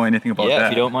 really don't know anything about that. Yeah,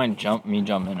 if you don't mind jumping in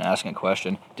and asking a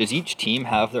question, does each team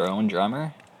have their own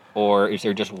drummer, or is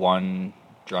there just one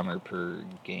drummer per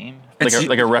game?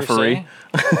 Like a referee?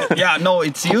 Yeah, no,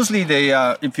 it's usually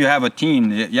if you have a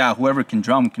team, whoever can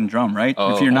drum, right?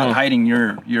 Oh, if you're not hiding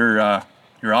your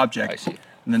object. I see.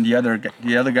 And then the other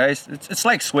guys, it's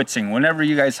like switching. Whenever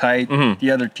you guys hide, the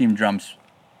other team drums.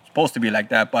 It's supposed to be like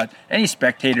that, but any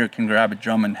spectator can grab a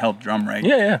drum and help drum, right?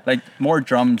 Yeah. Like more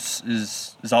drums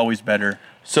is always better.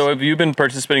 So have you been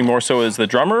participating more so as the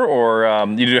drummer, or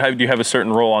do you have a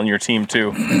certain role on your team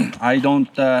too? I don't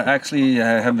actually.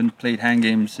 I haven't played hand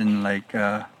games in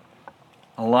a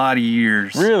lot of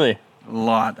years. Really? A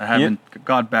lot. I haven't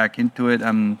got back into it.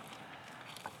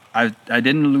 I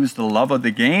didn't lose the love of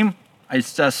the game. I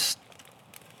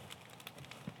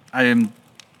am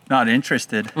not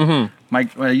interested.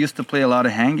 Mm-hmm. I used to play a lot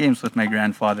of hand games with my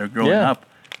grandfather growing up.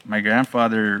 My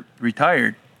grandfather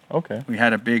retired. Okay. We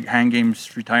had a big hand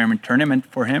games retirement tournament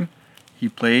for him. He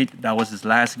played. That was his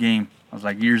last game. It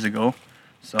was years ago.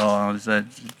 So I was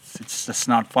it's just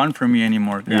not fun for me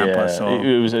anymore, Grandpa. Yeah, So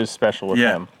it was special with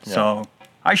him. Yeah. So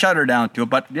I shut her down too.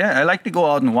 But yeah, I like to go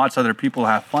out and watch other people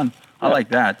have fun. I like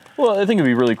that. Well, I think it'd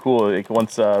be really cool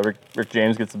once Rick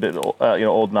James gets a bit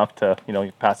old enough to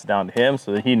you pass it down to him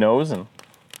so that he knows and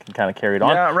can kind of carry it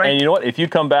on. Yeah, right. And you know what? If you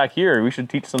come back here, we should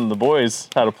teach some of the boys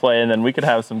how to play, and then we could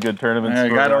have some good tournaments. I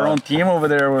got our own team over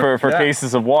there for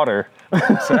cases of water.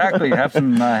 Exactly. Have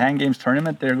some hand games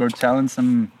tournament there. Go challenge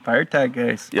some fire tag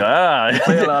guys. Yeah.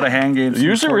 Play a lot of hand games.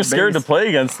 Usually we're scared to base. play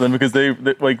against them because they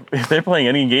like if they're playing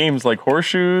any games like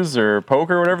horseshoes or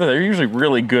poker or whatever, they're usually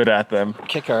really good at them.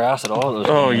 Kick our ass at all of those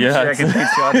Oh, games. yeah. I can teach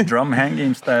you how to drum hand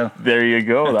game style. There you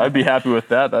go. I'd be happy with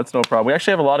that. That's no problem. We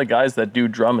actually have a lot of guys that do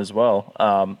drum as well.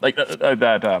 Like a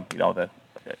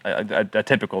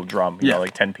typical drum, you Yeah. know,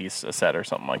 like 10-piece a set or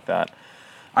something like that.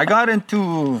 I got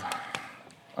into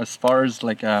as far as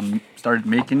like started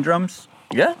making drums.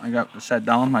 Yeah. I sat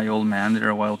down with my old man there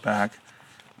a while back.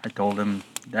 I told him,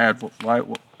 Dad, why?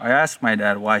 I asked my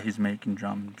dad why he's making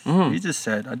drums. He just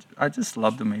said, I just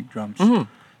love to make drums.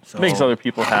 So, Makes other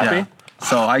people happy. yeah.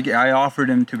 So I offered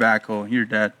him tobacco. Here,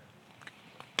 Dad,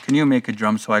 can you make a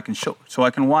drum so I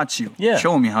can watch you? Yeah.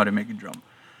 Show me how to make a drum.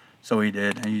 So he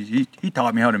did. And he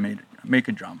taught me how to make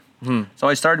a drum. So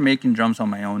I started making drums on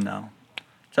my own now,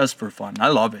 just for fun. I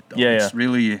love it though. Yeah,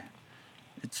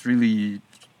 It's really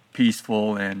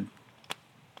peaceful, and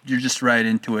you're just right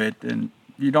into it, and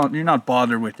you're not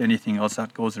bothered with anything else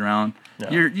that goes around. Yeah.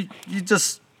 You're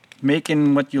just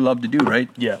making what you love to do, right?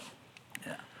 Yeah.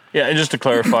 Yeah, and just to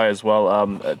clarify as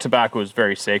well, tobacco is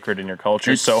very sacred in your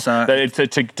culture. It's, So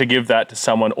to give that to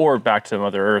someone or back to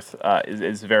Mother Earth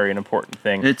is very an important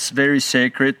thing. It's very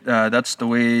sacred. That's the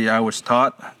way I was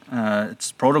taught.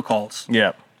 It's protocols.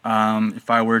 Yeah.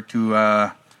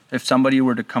 If somebody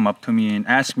were to come up to me and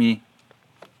ask me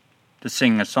to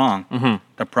sing a song,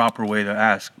 the proper way to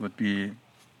ask would be,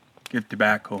 give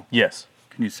tobacco. Yes.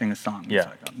 Can you sing a song? Yeah.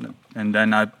 And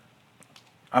then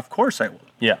of course I will,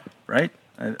 Yeah. right?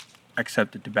 I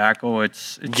accept the tobacco.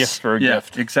 It's Gift for a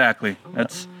gift. Exactly.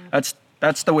 That's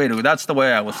the way that's the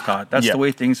way I was taught. That's Yeah. the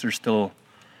way things are still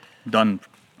done.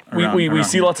 We around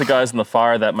see here. lots of guys in the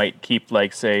fire that might keep,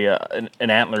 like, say, an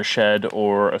antler shed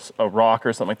or a rock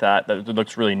or something like that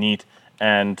looks really neat,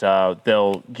 and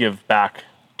they'll give back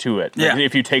to it. Like, Yeah.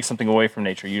 if you take something away from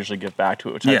nature, you usually give back to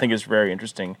it, which I Yeah. think is very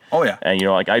interesting. Oh, yeah. And,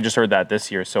 like, I just heard that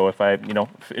this year, so if I,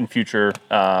 in future,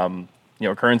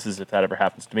 occurrences, if that ever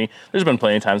happens to me, there's been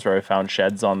plenty of times where I found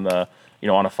sheds on the,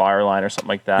 on a fire line or something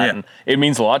like that, Yeah. and it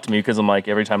means a lot to me because I'm like,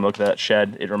 every time I look at that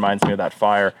shed, it reminds me of that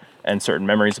fire and certain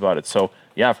memories about it. So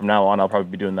yeah, from now on, I'll probably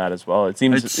be doing that as well. It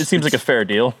seems like a fair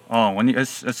deal. Oh, as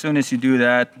soon as you do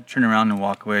that, turn around and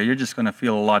walk away. You're just gonna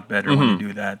feel a lot better when you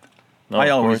do that. No, I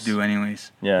of always course. do,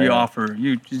 anyways. Yeah, You yeah. offer,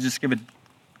 you just give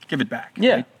it back.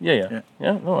 Yeah, right? yeah.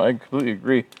 No, I completely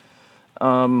agree.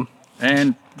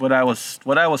 And what I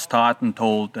was taught and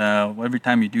told, every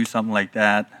time you do something like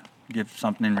that, give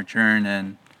something in return,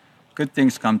 and good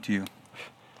things come to you.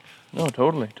 No,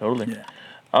 totally. Yeah.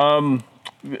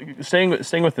 Staying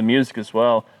with the music as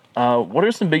well. What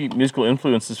are some big musical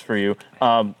influences for you?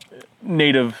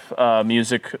 Native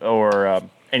music or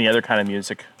any other kind of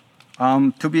music?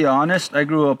 To be honest, I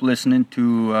grew up listening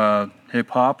to hip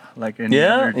hop, like any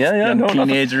other young No,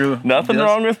 teenager. Nothing does.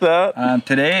 wrong with that.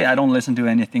 Today, I don't listen to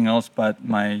anything else but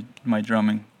my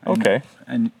drumming. Okay.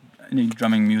 And any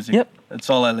drumming music. Yep. That's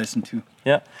all I listen to.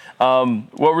 Yeah.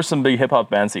 What were some big hip hop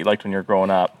bands that you liked when you were growing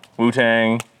up?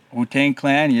 Wu-Tang. Wu-Tang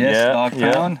Clan, yes. Yeah,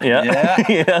 Dogtown. yeah.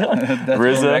 Yeah. Death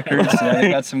Row RZA. Records. Yeah, they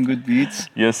got some good beats.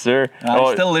 Yes, sir.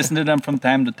 I still listen to them from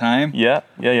time to time. Yeah.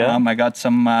 I got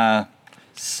some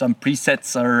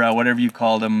presets or whatever you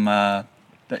call them, the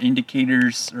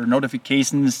indicators or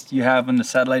notifications you have on the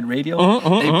satellite radio.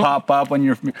 They pop up when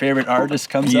your favorite artist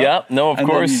comes up. Yeah, no, of And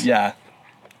then course.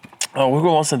 Oh, what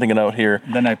else am I thinking out here?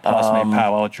 Then I pause my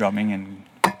powwow drumming and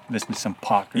listen to some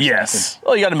Pac or Yes.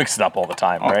 Well, you got to mix it up all the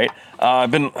time, right? I've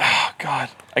been, God,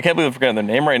 I can't believe I'm forgetting their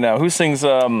name right now. Who sings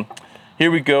 "Here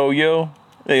We Go, Yo"?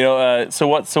 So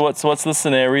what's the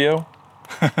scenario?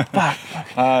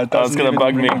 It's gonna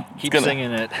bug me. Keep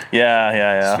singing it.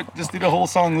 Yeah. Just do the whole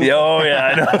song. Oh yeah,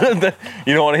 I know.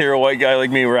 You don't want to hear a white guy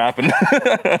like me rapping.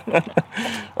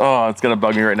 Oh, it's gonna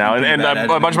bug me right now. And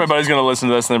a bunch of my buddies gonna listen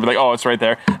to this and they'll be like, "Oh, it's right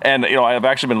there." And I've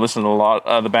actually been listening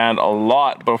to the band a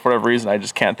lot, but for whatever reason, I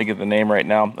just can't think of the name right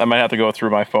now. I might have to go through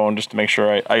my phone just to make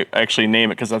sure I actually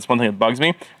name it, because that's one thing that bugs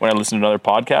me when I listen to another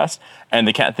podcast and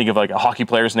they can't think of like a hockey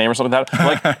player's name or something like that. I'm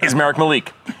like, it's Marek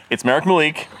Malik. It's Marek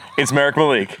Malik. It's Marek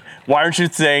Malik. Why aren't you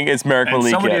saying it's Marek And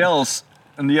Malik somebody yet? else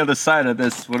on the other side of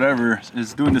this, whatever,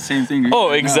 is doing the same thing.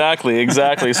 Oh, exactly. So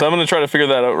I'm gonna try to figure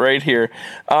that out right here.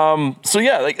 So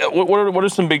yeah, like what are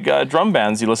some big drum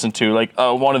bands you listen to? Like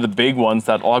one of the big ones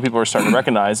that a lot of people are starting to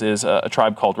recognize is A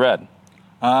Tribe Called Red.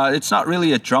 It's not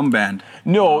really a drum band.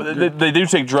 No, they do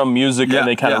take drum music and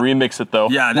they kind of remix it though,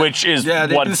 which is they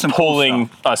do what's some cool pulling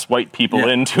us white people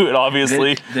into it.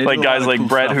 Obviously, They like do a guys lot of like cool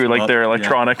Brett stuff who like about- their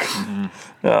electronic.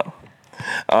 Yeah.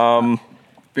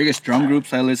 Biggest drum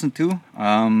groups I listen to,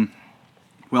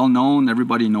 well known.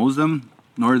 Everybody knows them.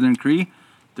 Northern Cree.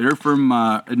 They're from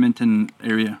Edmonton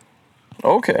area.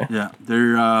 Okay. Yeah,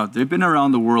 they've been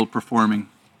around the world performing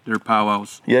their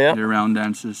powwows. Yeah. Their round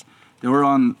dances. They were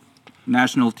on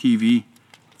national TV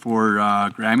for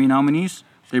Grammy nominees.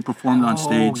 They performed on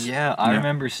stage. Oh, yeah, I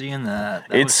remember seeing that.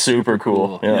 That It's was super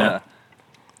cool. Yeah.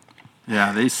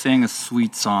 Yeah, they sang a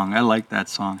sweet song. I like that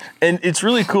song. And it's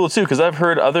really cool too because I've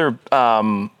heard other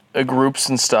groups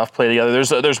and stuff play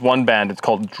together. There's one band. It's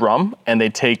called Drum, and they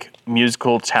take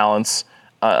musical talents,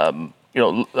 native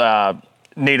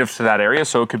to that area.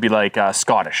 So it could be like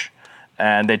Scottish,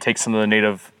 and they take some of the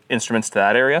native instruments to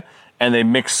that area, and they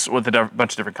mix with a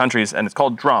bunch of different countries, and it's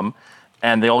called Drum,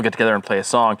 and they all get together and play a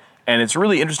song. And it's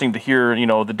really interesting to hear,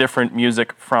 the different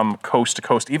music from coast to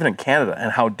coast, even in Canada,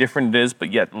 and how different it is,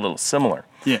 but yet a little similar.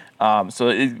 Yeah. So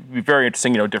it'd be very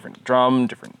interesting, different drum,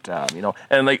 different,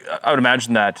 and like I would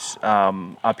imagine that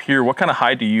up here, what kind of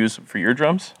hide do you use for your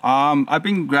drums? I've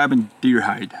been grabbing deer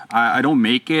hide. I don't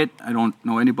make it. I don't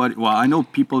know anybody. Well, I know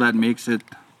people that make the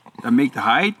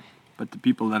hide, but the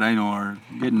people that I know are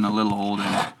getting a little old,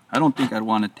 and I don't think I'd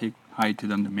want to take hide to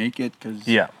them to make it because,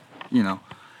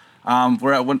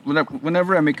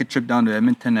 whenever I make a trip down to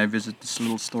Edmonton, I visit this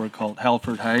little store called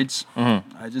Halford Hides.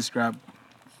 I just grab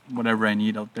whatever I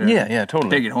need out there. Yeah, totally.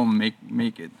 Take it home and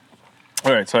make it.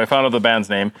 All right, so I found out the band's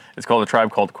name. It's called A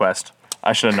Tribe Called Quest.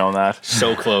 I should have known that.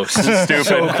 So close. Stupid.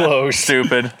 So close.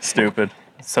 Stupid.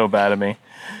 So bad of me.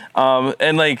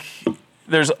 And like,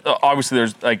 there's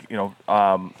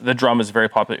the drum is a very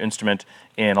popular instrument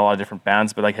in a lot of different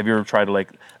bands. But like, have you ever tried to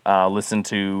like listen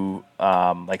to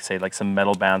some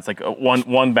metal bands? Like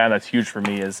one band that's huge for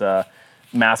me is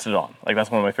Mastodon. Like that's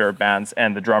one of my favorite bands.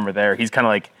 And the drummer there, he's kind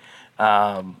of like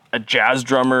a jazz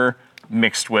drummer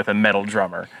mixed with a metal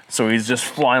drummer. So he's just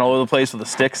flying all over the place with the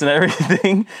sticks and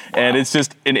everything. Wow. And it's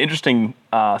just an interesting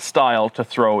style to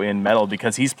throw in metal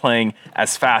because he's playing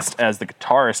as fast as the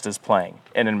guitarist is playing.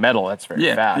 And in metal, that's very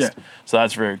fast. Yeah. So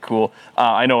that's very cool.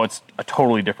 I know it's a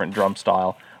totally different drum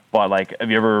style, but like,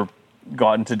 have you ever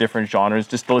gotten to different genres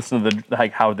just to listen to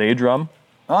how they drum?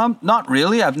 Not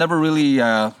really. I've never really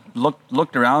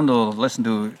looked around or listened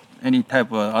to any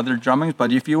type of other drumming,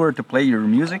 but if you were to play your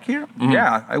music here,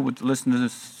 yeah, I would listen to the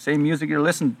same music you're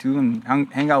listening to and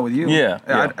hang out with you. Yeah.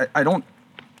 I don't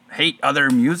hate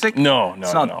other music. No.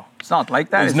 It's not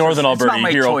like that. It's Northern Alberta, you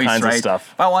hear all kinds of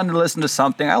stuff. If I wanted to listen to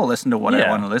something, I'll listen to what I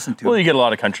want to listen to. Well, you get a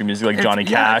lot of country music like Johnny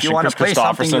Cash and Chris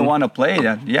Christopherson. If you want to play something you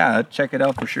want to play, then check it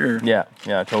out for sure. Yeah,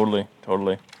 totally.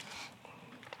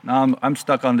 No, I'm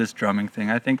stuck on this drumming thing.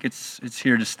 I think it's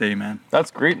here to stay, man. That's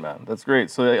great, man. That's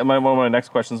great. So one of my next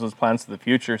questions was plans for the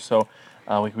future. So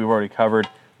like we've already covered,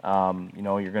 you're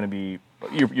going to be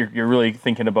you're really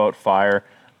thinking about fire,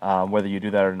 whether you do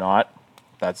that or not.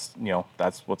 That's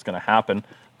what's going to happen.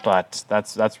 But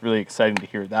that's really exciting to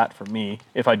hear that from me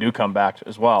if I do come back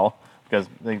as well. Because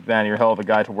man, you're a hell of a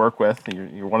guy to work with.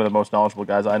 You're one of the most knowledgeable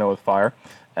guys I know with fire.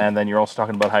 And then you're also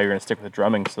talking about how you're going to stick with the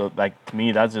drumming. So, like to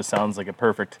me, that just sounds like a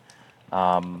perfect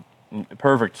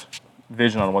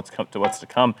vision on what's to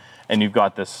come. And you've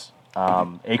got this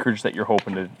acreage that you're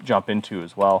hoping to jump into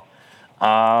as well.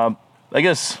 I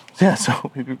guess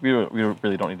So we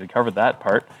really don't need to cover that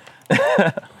part.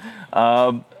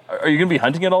 Are you going to be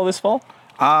hunting it all this fall?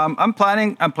 I'm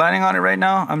planning on it right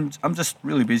now. I'm just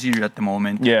really busy at the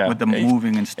moment. Yeah. With the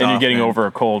moving and stuff. And you're getting over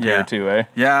a cold here too, eh?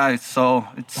 Yeah. So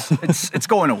it's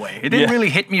going away. It didn't really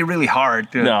hit me really hard.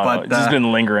 But it's just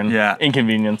been lingering. Yeah.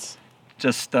 Inconvenience.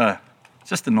 Just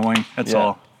annoying. That's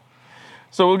all.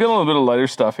 So we'll get a little bit of lighter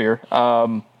stuff here.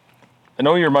 I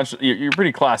know you're a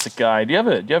pretty classic guy. Do you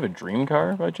have a dream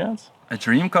car by chance? A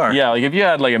dream car? Yeah, like if you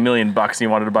had like $1 million and you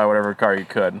wanted to buy whatever car you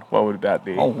could, what would that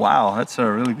be? Oh wow, that's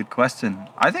a really good question.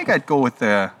 I think I'd go with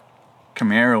the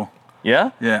Camaro.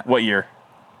 Yeah? Yeah. What year?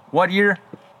 What year?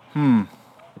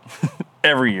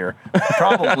 Every year.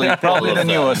 Probably the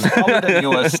newest. Probably the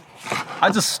newest. I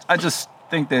just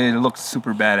think they look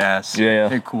super badass. Yeah.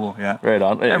 They're cool. Yeah. Right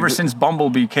on. Ever since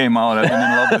Bumblebee came out, I've been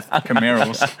in love with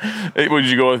Camaros. Would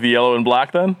you go with the yellow and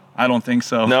black then? I don't think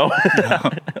so. No.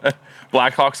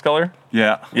 Blackhawks color?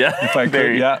 Yeah. Yeah. If I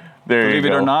could, yeah. Believe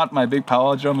it or not, my big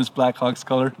power drum is Blackhawks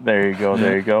color. There you go.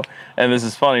 There you go. And this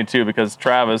is funny too because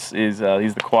Travis is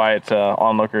he's the quiet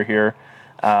onlooker here.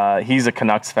 He's a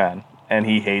Canucks fan and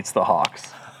he hates the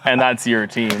Hawks. And that's your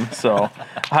team. So,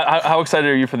 how excited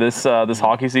are you for this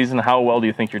hockey season? How well do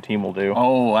you think your team will do?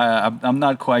 Oh, I'm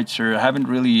not quite sure. I haven't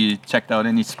really checked out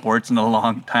any sports in a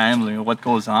long time. Like what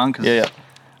goes on? Cause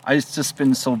I've just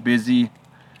been so busy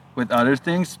with other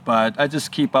things. But I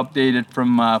just keep updated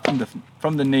from the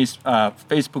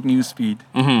Facebook news feed.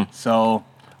 Mm-hmm. So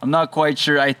I'm not quite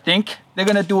sure. I think they're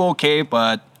gonna do okay,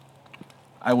 but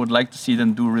I would like to see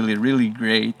them do really, really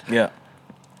great. Yeah.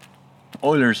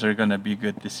 Oilers are gonna be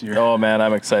good this year. Oh man,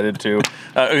 I'm excited too. Too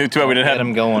bad we didn't Get have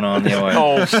them going on the Oilers.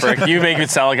 Oh, frick. You make it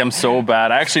sound like I'm so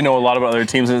bad. I actually know a lot about other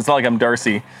teams, and it's not like I'm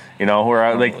Darcy, where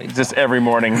I, like, just every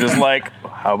morning, just like,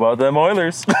 how about them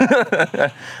Oilers?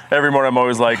 Every morning I'm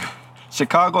always like,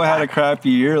 Chicago had a crappy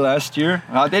year last year.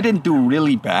 They didn't do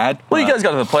really bad. well, you guys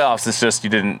got to the playoffs. It's just you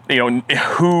didn't,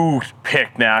 who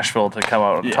picked Nashville to come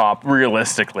out on top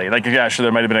realistically? Like, yeah, sure,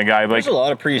 there might have been a guy, but There's a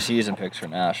lot of preseason picks for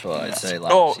Nashville, I'd say,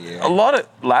 last year. a lot of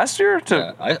last year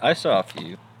to I saw a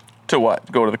few. to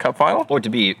what? Go to the Cup final? Or to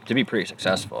be pretty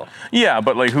successful. Yeah,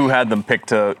 but like, who had them picked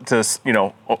to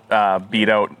beat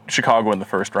out Chicago in the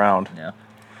first round? Yeah.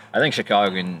 I think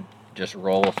Chicago can just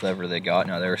roll with whatever they got.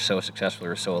 They were so successful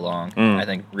for so long. I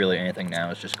think really anything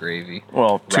now is just gravy.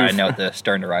 Well, starting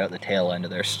to ride out the tail end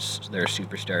of their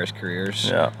superstars' careers.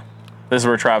 Yeah. This is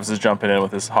where Travis is jumping in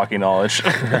with his hockey knowledge.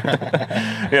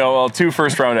 2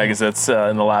 first-round exits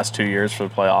in the last 2 years for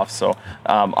the playoffs. So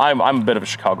I'm a bit of a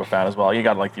Chicago fan as well. You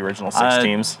got like the original 6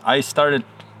 teams. I started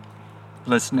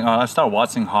listening. I started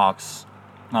watching Hawks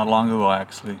not long ago,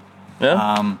 actually.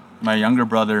 Yeah. My younger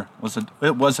brother was a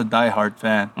diehard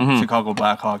fan, Chicago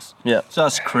Blackhawks. Yeah.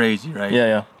 Just crazy, right?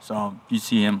 Yeah. So you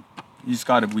see him, he's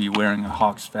got to be wearing a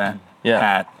Hawks fan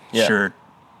hat, shirt,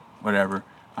 whatever.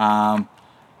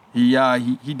 He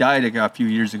died a few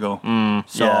years ago.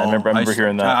 So I remember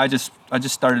hearing that. I just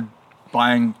started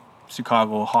buying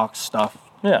Chicago Hawks stuff.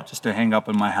 Yeah. Just to hang up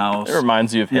in my house. It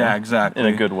reminds you of him. Yeah, exactly.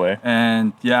 In a good way.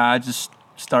 And I just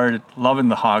started loving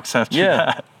the Hawks after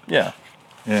that. Yeah.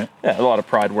 Yeah. Yeah, a lot of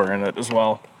pride wearing it as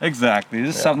well. Exactly.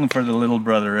 This is something for the little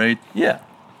brother, right? Yeah.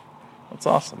 That's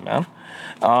awesome, man.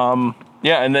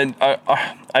 And then I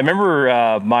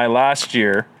remember my first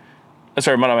year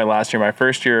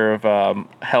of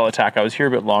Hell Attack, I was here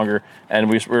a bit longer, and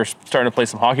we were starting to play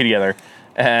some hockey together.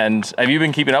 And have you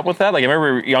been keeping up with that? Like, I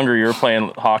remember younger, you were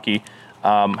playing hockey.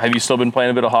 Have you still been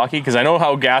playing a bit of hockey? Because I know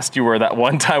how gassed you were that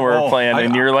one time we were playing,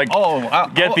 and you're like,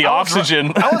 get the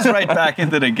oxygen. I was right back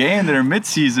into the game there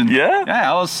mid-season. Yeah?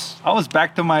 Yeah, I was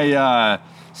back to my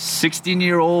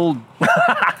 16-year-old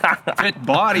fit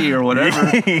body or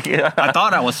whatever. Yeah. I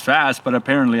thought I was fast, but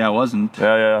apparently I wasn't.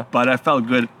 Yeah. But I felt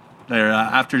good there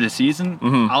after the season.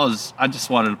 I just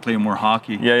wanted to play more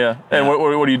hockey. Yeah. And what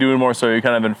are you doing more? So are you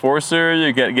kind of enforcer?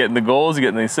 You getting the goals? You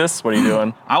getting the assists? What are you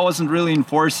doing? I wasn't really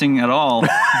enforcing at all,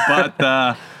 but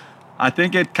I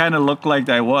think it kind of looked like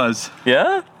I was.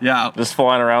 Yeah? Yeah. Just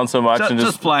flying around so much and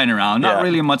just flying around. Not Yeah.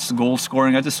 really much goal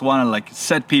scoring. I just want to like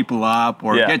set people up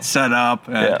or get set up.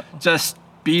 Just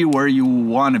be where you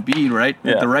want to be, right?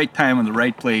 Yeah. At the right time in the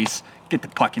right place. Get the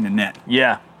puck in the net.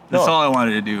 Yeah. That's all I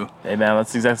wanted to do. Hey man,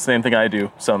 that's exactly the same thing I do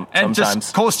And sometimes.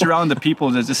 just coast around the people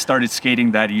that just started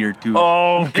skating that year too.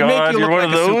 Oh It make God, you you're look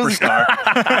one like of a those. superstar.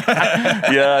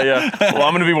 Yeah. Well,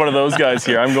 I'm going to be one of those guys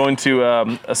here. I'm going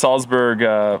to Salzburg.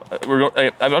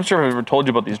 I'm not sure if I've ever told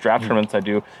you about these draft tournaments I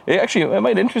do. It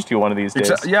might interest you one of these days.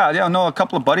 No, a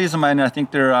couple of buddies of mine. I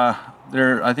think they want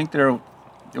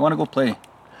to go play.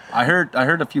 I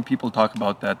heard a few people talk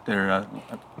about that. They're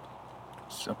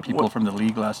people from the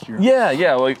league last year.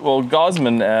 Yeah. Well,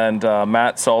 Gosman and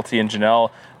Matt, Salty, and Janelle,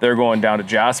 they're going down to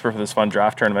Jasper for this fun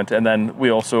draft tournament. And then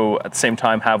we also, at the same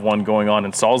time, have one going on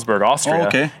in Salzburg,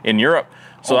 Austria, in Europe.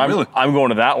 So I'm going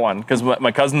to that one because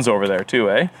my cousin's over there too,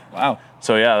 eh? Wow.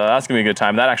 So yeah, that's going to be a good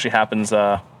time. That actually happens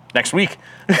next week.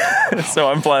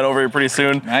 So I'm flying over here pretty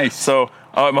soon. Nice. So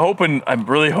I'm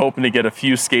really hoping to get a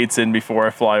few skates in before I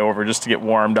fly over just to get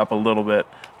warmed up a little bit.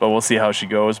 But we'll see how she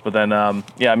goes. But then,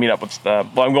 I meet up with,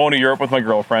 I'm going to Europe with my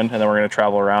girlfriend, and then we're going to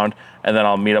travel around. And then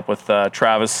I'll meet up with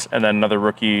Travis and then another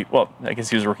rookie. Well, I guess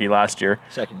he was a rookie last year.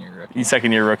 Second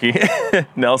year rookie,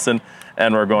 Nelson.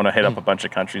 And we're going to hit up a bunch of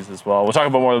countries as well. We'll talk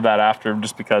about more of that after,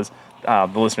 just because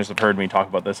the listeners have heard me talk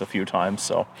about this a few times.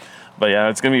 So, but yeah,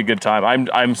 it's going to be a good time.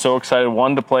 I'm so excited,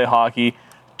 1, to play hockey,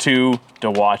 2, to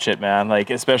watch it, man.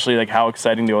 Like, especially like how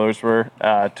exciting the Oilers were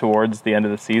towards the end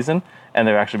of the season. And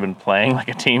they've actually been playing like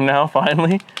a team now,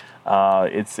 finally.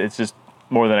 It's just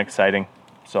more than exciting.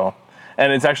 So,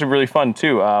 and it's actually really fun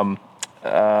too.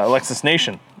 Alexis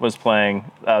Nation was playing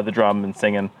the drum and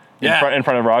singing in front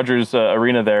of Rogers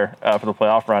Arena there for the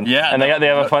playoff run. Yeah, and they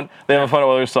have a fun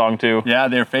Oilers song too. Yeah,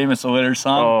 their famous Oilers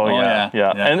song. Oh yeah.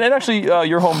 And actually,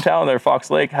 your hometown there, Fox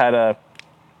Lake, had a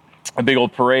big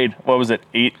old parade. What was it?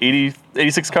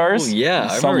 86 cars? Oh, yeah.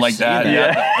 Something like that.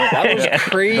 That was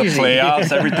crazy. The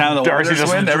playoffs, every time the Darcy Oilers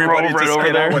just win, everybody drove right just over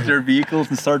get there out with their vehicles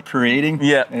and start parading.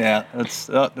 Yeah. Yeah.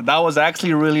 That was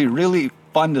actually really, really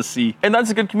fun to see. And that's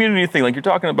a good community thing, like you're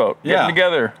talking about. Yeah. Getting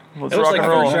together. Let's It was rock like and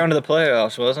roll. first round of the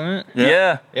playoffs, wasn't it?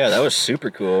 Yeah. Yeah, that was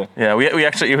super cool. Yeah, we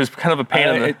actually, it was kind of a pain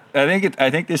in the... I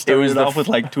think they started the off with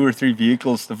like 2 or 3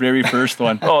 vehicles. The very first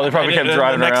one. Oh, they probably kept And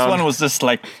driving the next around. one was just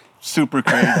like super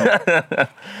crazy.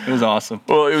 It was awesome.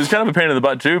 Well, it was kind of a pain in the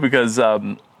butt too because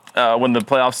when the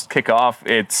playoffs kick off,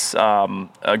 it's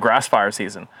a grass fire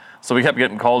season. So we kept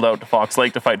getting called out to Fox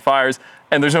Lake to fight fires,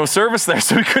 and there's no service there,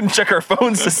 so we couldn't check our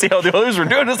phones to see how the Oilers were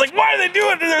doing. It's like, why do they do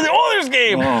it during the Oilers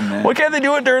game? Oh, man. Why can't they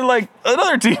do it during like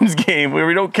another team's game where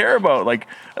we don't care about, like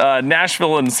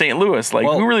Nashville and St. Louis? Like,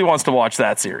 Well- who really wants to watch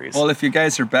that series? Well, if you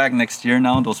guys are back next year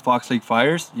now, those Fox Lake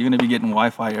Fires, you're gonna be getting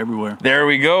Wi-Fi everywhere. There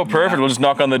we go. Perfect. Yeah. We'll just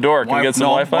knock on the door. Can we get some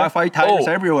Wi-Fi? Wi-Fi towers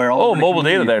everywhere. All Oh, over the mobile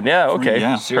data there. community. Yeah. Okay.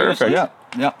 Yeah. Seriously? Perfect.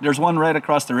 Yeah, there's one right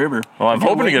across the river. Well, I'm If you're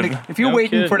hoping to waiting get- If you're No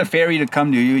waiting for kidding. the ferry to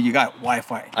come to you, you got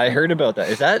Wi-Fi. I heard about that.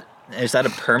 Is that a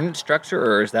permanent structure,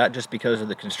 or is that just because of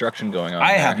the construction going on? I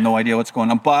there? have no idea what's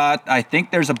going on, but I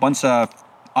think there's a bunch of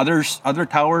other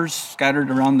towers scattered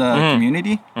around the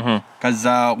community. Because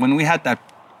when we had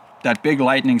that big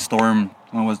lightning storm,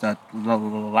 when was that?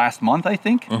 Last month, I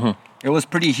think. It was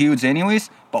pretty huge, anyways.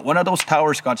 But one of those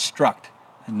towers got struck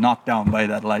and knocked down by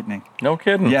that lightning. No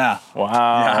kidding. Yeah. Wow.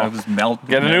 Yeah, it was melted.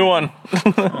 Get a new one.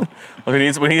 we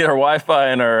need our Wi-Fi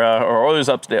and our Oilers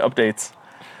updates.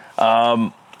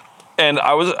 And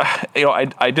I was, I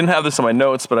didn't have this in my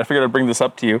notes, but I figured I'd bring this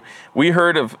up to you. We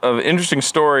heard of an interesting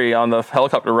story on the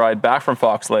helicopter ride back from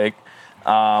Fox Lake,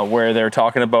 where they're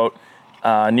talking about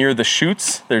near the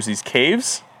chutes. There's these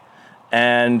caves,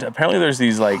 and apparently there's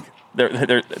these like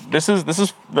this is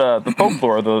the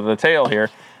folklore, the tale here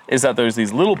is that there's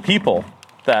these little people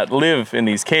that live in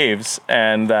these caves,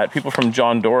 and that people from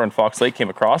John Doerr and Fox Lake came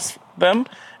across them,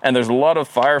 and there's a lot of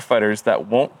firefighters that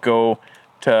won't go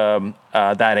to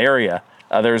that area.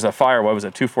 There's a fire, what was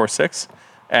it, 246?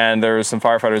 And there was some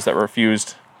firefighters that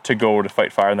refused to go to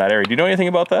fight fire in that area. Do you know anything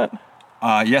about that?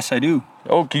 Yes, I do.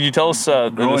 Oh, could you tell us the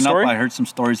Growing story? up, I heard some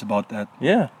stories about that.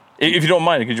 Yeah. If you don't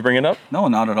mind, could you bring it up? No,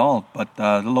 not at all. But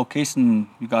the location,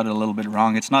 you got it a little bit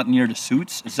wrong. It's not near the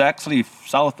Suits. It's actually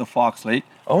south of Fox Lake.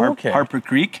 Oh, okay. Harper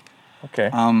Creek.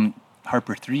 Okay.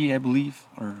 Harper 3, I believe,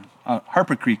 or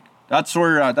Harper Creek. That's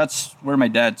where my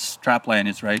dad's trap line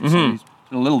is, right? So it's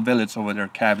a little village over there,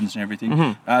 cabins and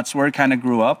everything. That's where I kind of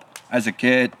grew up as a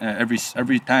kid.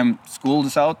 Every time school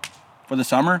is out for the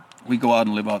summer, we go out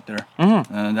and live out there.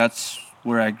 That's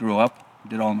where I grew up.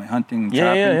 Did all my hunting, and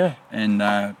trapping,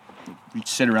 and we'd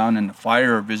sit around in the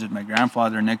fire or visit my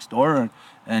grandfather next door,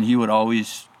 and he would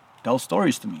always tell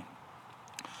stories to me.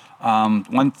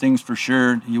 One thing's for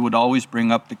sure, he would always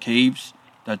bring up the caves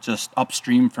that just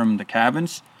upstream from the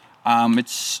cabins.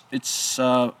 It's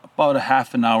about a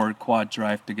half an hour quad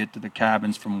drive to get to the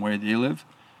cabins from where they live.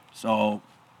 So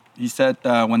he said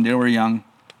when they were young,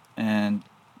 and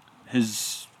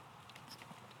his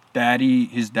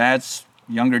dad's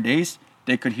younger days,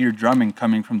 they could hear drumming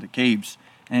coming from the caves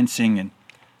and singing,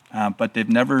 but they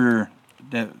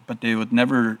would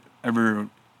never ever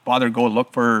bother go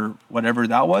look for whatever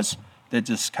that was. They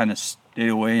just kind of stayed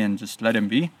away and just let him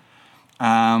be.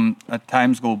 As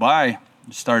times go by,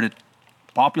 it started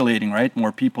populating, right?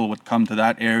 More people would come to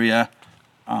that area,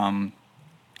 and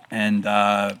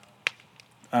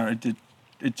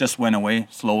it just went away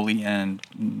slowly,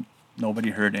 and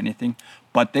nobody heard anything.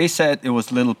 But they said it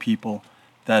was little people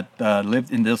that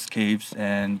lived in those caves,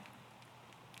 and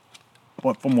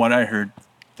from what I heard,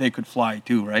 they could fly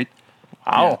too, right?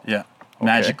 Wow. Yeah.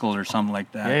 Magical or something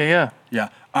like that. Yeah. Yeah.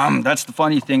 That's the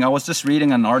funny thing. I was just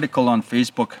reading an article on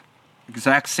Facebook,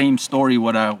 exact same story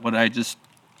what I just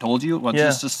told you. Well,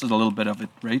 just a little bit of it,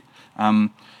 right?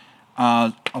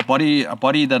 A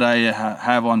buddy that I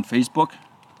have on Facebook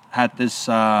had this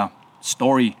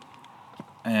story,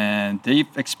 and they've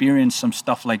experienced some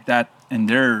stuff like that in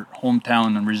their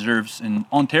hometown and reserves in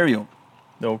Ontario.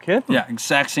 No kidding. Yeah,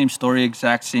 exact same story,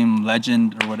 exact same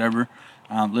legend or whatever.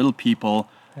 Little people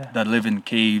that live in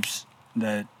caves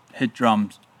that hit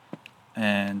drums,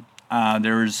 and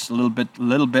there was a little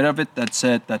bit of it that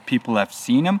said that people have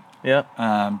seen him,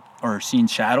 or seen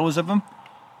shadows of him.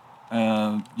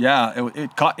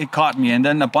 It caught me, and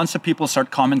then a bunch of people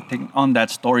start commenting on that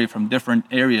story from different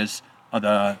areas of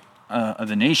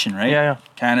the nation, right? Yeah.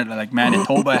 Canada, like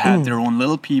Manitoba, had their own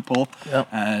little people.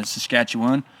 Yeah.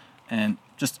 Saskatchewan, and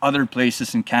just other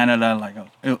places in Canada. Like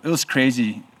it was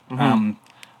crazy.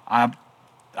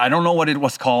 I don't know what it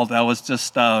was called. I was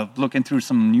just looking through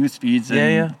some news feeds,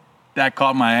 and that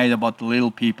caught my eye about the little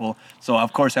people. So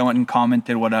of course I went and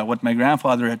commented what my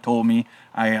grandfather had told me.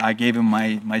 I gave him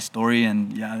my story,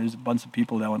 and there's a bunch of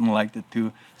people that wouldn't liked it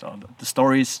too. So the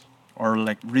stories are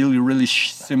like really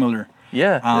similar.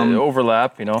 Yeah,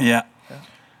 overlap, you know. Yeah.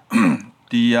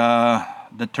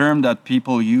 The term that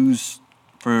people use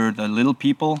for the little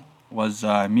people was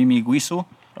Mimi Guiso.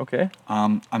 Okay.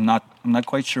 I'm not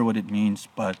quite sure what it means,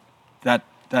 but that's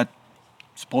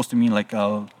supposed to mean like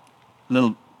a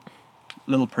little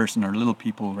person or little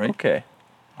people, right? Okay.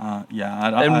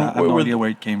 Yeah, I have no idea where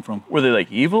it came from. Were they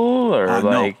like evil or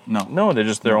like no, they're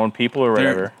just their own people or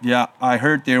whatever? Yeah, I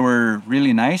heard they were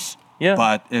really nice. Yeah.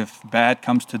 But if bad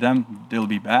comes to them, they'll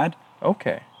be bad.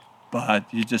 Okay.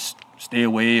 But you just stay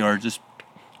away or just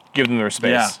give them their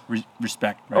space. Yeah,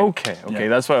 respect. Right? Okay. Yeah.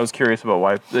 That's why I was curious about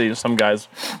why some guys.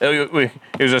 It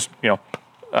was just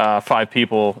 5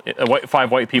 people,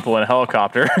 5 white people in a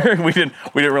helicopter. we didn't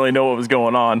really know what was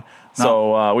going on. No.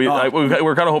 So we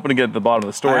were kind of hoping to get to the bottom of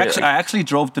the story. I actually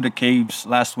drove to the caves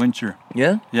last winter.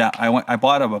 Yeah. Yeah, I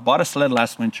bought a sled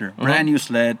last winter, brand new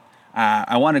sled.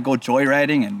 I want to go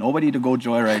joyriding and nobody to go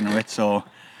joyriding with, so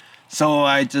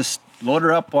I just loaded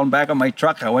her up on back of my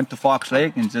truck. I went to Fox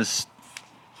Lake and just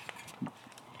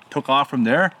took off from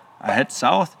there. I head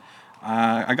south.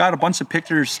 I got a bunch of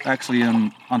pictures actually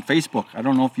on Facebook. I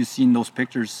don't know if you've seen those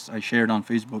pictures I shared on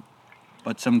Facebook,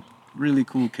 but some really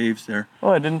cool caves there. Oh,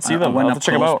 I didn't see them. I went I'll have to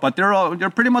check them out. But they're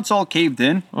pretty much all caved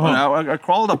in. But I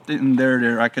crawled up in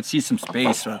there. I could see some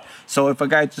space. So if a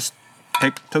guy just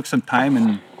took some time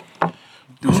and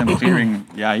do some clearing,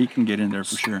 yeah, he can get in there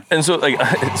for sure. And so, like,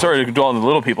 sorry to dwell on the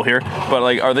little people here, but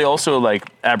like, are they also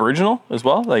like Aboriginal as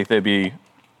well? Like, they'd be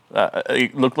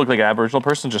look like an Aboriginal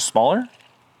person, just smaller?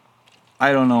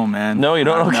 I don't know, man. No, you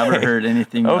don't. I've never heard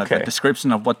anything about the Okay.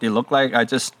 description of what they look like. I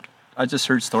just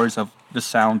heard stories of the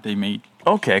sound they made.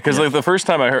 Okay, because like the first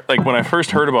time I heard, like when I first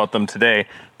heard about them today,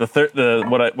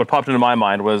 what popped into my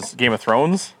mind was Game of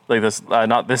Thrones, like this,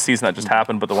 not this season that just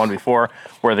happened, but the one before,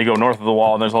 where they go north of the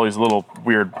wall and there's all these little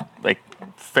weird like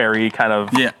fairy kind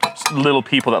of little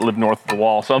people that live north of the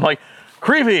wall. So I'm like,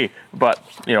 creepy, but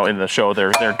in the show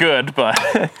they're good. But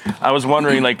I was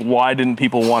wondering like why didn't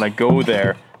people want to go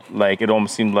there? Like it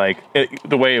almost seemed like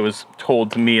the way it was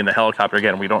told to me in the helicopter.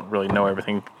 Again, we don't really know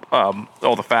everything.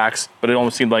 All the facts, but it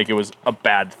almost seemed like it was a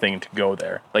bad thing to go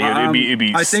there. Like it'd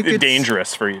be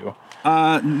dangerous for you.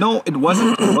 No, it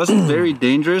wasn't. It wasn't very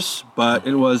dangerous, but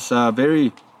it was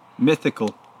very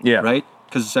mythical. Yeah. Right.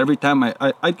 Because every time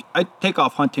I take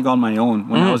off hunting on my own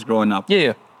when I was growing up.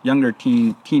 Yeah. Younger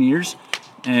teen years,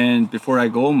 and before I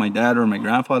go, my dad or my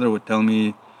grandfather would tell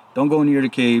me, "Don't go near the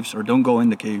caves or don't go in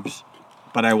the caves."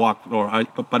 But I walk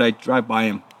but I drive by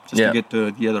them. Just to get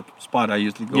to the other spot I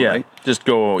usually go, right? Just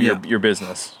go your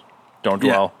business. Don't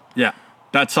dwell. Yeah.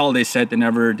 That's all they said. They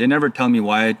never tell me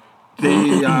why.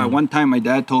 They one time my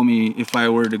dad told me if I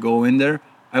were to go in there,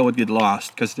 I would get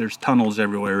lost because there's tunnels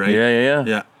everywhere, right?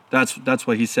 Yeah. That's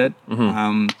what he said.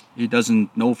 Mm-hmm. He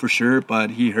doesn't know for sure,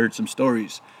 but he heard some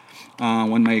stories.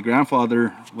 When my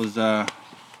grandfather was a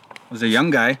young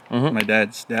guy, my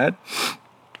dad's dad,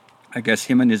 I guess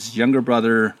him and his younger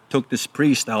brother took this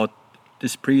priest out.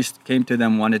 This priest came to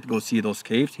them, wanted to go see those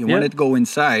caves. He wanted to go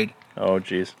inside. Oh,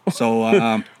 jeez.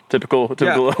 So typical white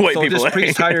people. So this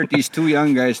priest hired these 2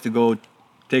 young guys to go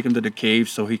take him to the cave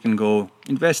so he can go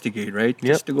investigate, right?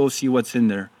 Just to go see what's in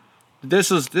there. This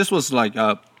was like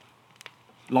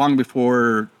long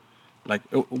before, like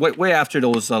way after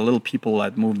those little people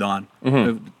had moved on.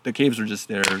 The caves were just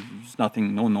there. There's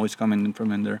nothing, no noise coming in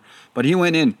from in there. But he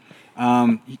went in.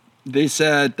 They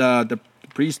said the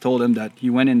priest told him that he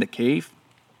went in the cave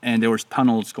and there was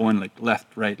tunnels going like left,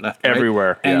 right,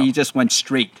 everywhere. And he just went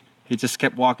straight. He just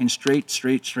kept walking straight,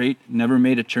 never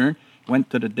made a turn, went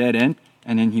to the dead end,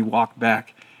 and then he walked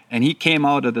back. And he came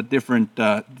out of the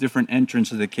different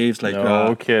entrance of the caves, like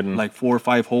no kidding, like 4 or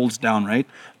 5 holes down, right?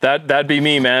 That'd be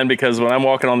me, man. Because when I'm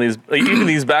walking on these, like, even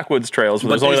these backwoods trails, where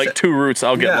there's only like 2 routes,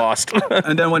 I'll get lost.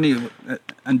 and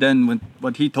then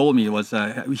what he told me was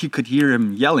he could hear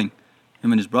him yelling,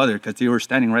 him and his brother, because they were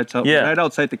standing right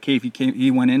outside the cave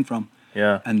he went in from.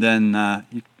 Yeah. And then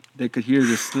they could hear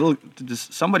this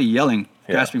somebody yelling,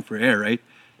 gasping for air, right?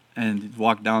 And he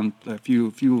walked down a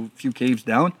few caves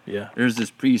down. Yeah. There's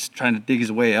this priest trying to dig his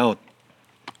way out.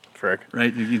 Frick.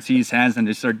 Right. You can see his hands, and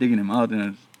they start digging him out.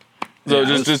 And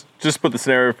just put the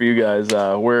scenario for you guys.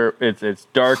 Where it's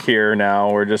dark here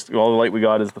now. We're just all the light we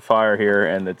got is the fire here,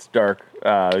 and it's dark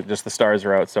just the stars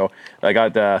are out. So I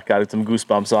got some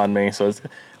goosebumps on me. So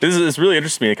this really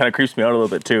interests me. It kind of creeps me out a little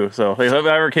bit too. So if I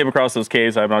ever came across those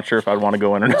caves, I'm not sure if I'd want to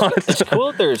go in or not. It's cool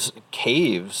that there's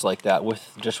caves like that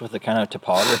with the kind of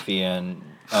topography and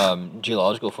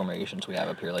geological formations we have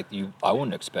up here. Like I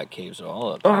wouldn't expect caves at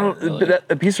all up there, really. But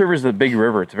the Peace River is a big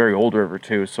river. It's a very old river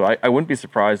too. So I wouldn't be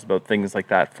surprised about things like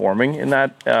that forming in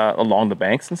that along the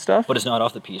banks and stuff. But it's not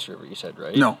off the Peace River, you said,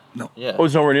 right? No. Yeah. Oh,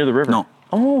 it's nowhere near the river. No.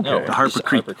 Oh, okay. No. The Harper It's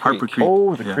Creek. Harper Creek.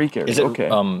 Oh, the Yeah. creek area. Is it okay?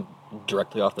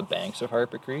 Directly off the banks of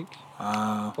Harper Creek?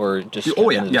 Or just Oh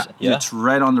yeah, into yeah. the- yeah. It's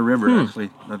right on the river actually.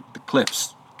 The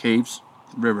cliffs, caves,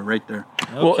 river right there.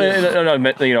 Well,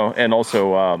 Okay. and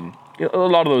also a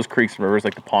lot of those creeks and rivers,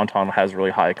 like the Ponton, has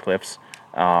really high cliffs.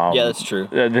 Yeah, that's true.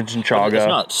 The But Chinchaga. it's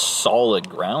not solid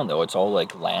ground though. It's all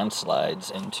like landslides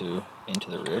into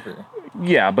the river.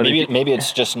 Yeah, but Maybe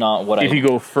it's just not what if I. you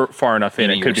go far enough in,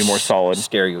 maybe it could be your more solid.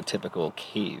 Stereotypical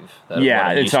cave. That Yeah,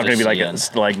 what I'm it's used not going to be like seeing.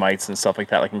 stalagmites and stuff like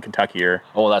that, like in Kentucky or.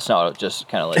 Oh, that's not just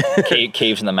kind of like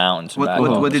caves in the mountains. back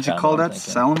home, What that's did you kind of call what I'm that?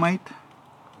 thinking.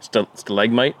 Salamite?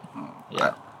 Stalagmite. Yeah.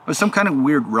 It was some kind of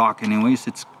weird rock. Anyways,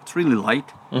 it's really light.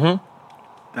 Mm-hmm.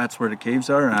 That's where the caves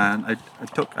are, and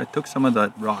I took some of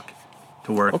that rock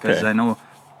to work because Okay. I know a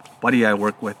buddy I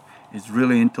work with is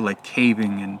really into like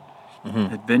caving and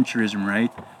adventurism, right?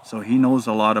 So he knows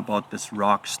a lot about this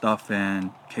rock stuff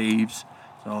and caves.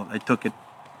 So I took it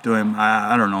to him.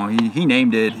 I don't know. He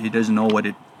named it. He doesn't know what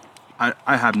it.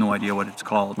 I have no idea what it's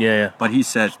called. Yeah. But he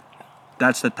said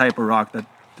that's the type of rock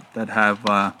that have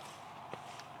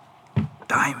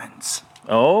diamonds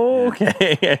Oh,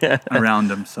 okay. around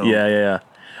them. So Yeah.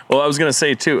 Well, I was gonna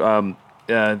say too.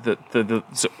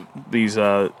 These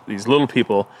little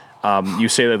people. You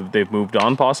say that they've moved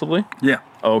on, possibly. yeah.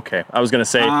 Okay. I was gonna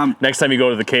say next time you go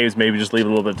to the caves, maybe just leave a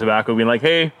little bit of tobacco, being like,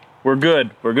 "Hey, we're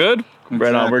good.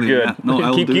 Right on, we're Exactly, good. yeah. No, I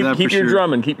will do that keep for your sure.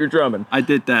 drumming. Keep your drumming." I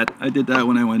did that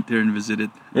when I went there and visited.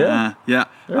 Yeah? Yeah.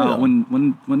 There you go.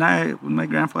 When my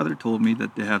grandfather told me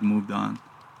that they have moved on,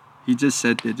 he just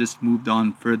said they just moved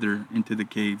on further into the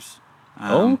caves.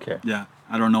 Oh, okay. Yeah.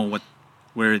 I don't know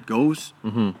where it goes.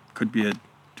 Mm-hmm. Could be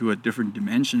to a different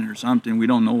dimension or something. We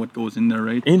don't know what goes in there,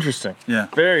 right? Interesting. Yeah.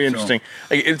 Very So- interesting.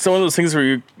 Like, it's one of those things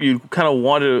where you kind of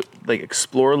want to like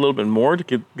explore a little bit more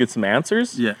to get some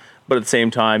answers. Yeah. But at the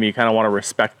same time, you kind of want to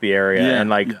respect the area Yeah, and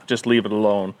yeah. just leave it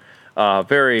alone.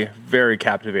 Very, very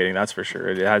captivating. That's for sure.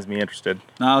 It has me interested.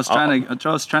 No, I was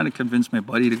trying to convince my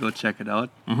buddy to go check it out.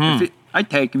 Mm-hmm. I'd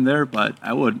take him there, but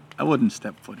I wouldn't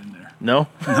step foot in there. No,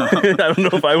 I don't know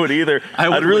if I would either.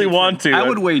 I'd really want to. I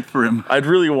would wait for him. I'd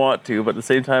really want to, but at the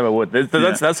same time, I would.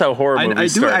 That's how horror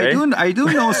movies start. I do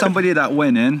know somebody that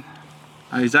went in.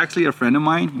 He's actually a friend of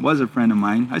mine. He was a friend of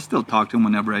mine. I still talk to him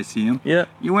whenever I see him. Yeah.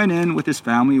 He went in with his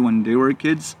family when they were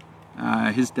kids.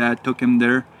 His dad took him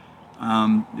there.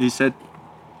 He said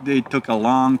they took a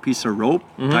long piece of rope,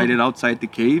 tied it outside the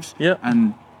caves, Yeah.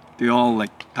 and they all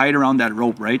like tied around that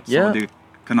rope, right? Yeah. So they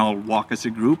can all walk as a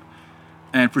group.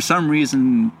 And for some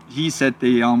reason, he said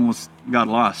they almost got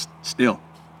lost still.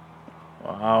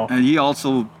 Wow. And he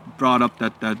also brought up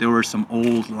that there were some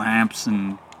old lamps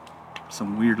and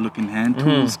some weird looking hand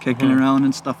tools kicking around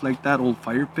and stuff like that, old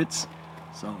fire pits.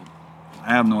 So I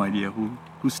have no idea who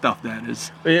stuff that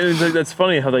is. That's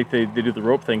funny how like they do the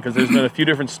rope thing, because there's been a few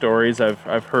different stories. I've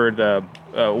heard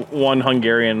one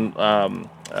Hungarian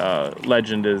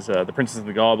legend is the Princess and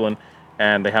the Goblin,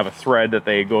 and they have a thread that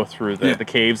they go through the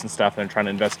caves and stuff, and trying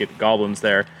to investigate the goblins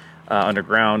there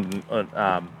underground.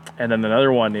 And then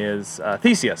another one is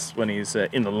Theseus, when he's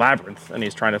in the labyrinth and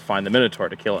he's trying to find the Minotaur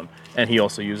to kill him, and he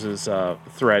also uses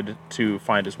thread to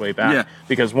find his way back. Yeah.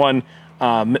 Because one,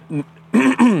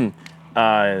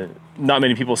 not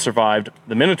many people survived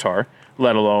the Minotaur,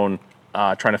 let alone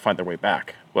trying to find their way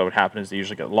back. What would happen is they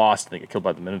usually get lost and they get killed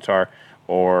by the Minotaur,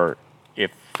 or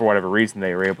if for whatever reason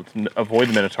they were able to avoid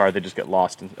the Minotaur, they just get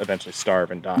lost and eventually starve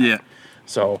and die. Yeah.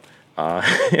 So,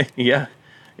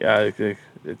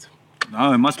 it's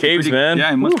Oh, it must Caves, be pretty, man.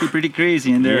 Yeah, it must be pretty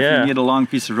crazy in there if Yeah. you need a long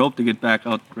piece of rope to get back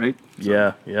out, right?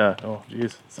 yeah. Oh,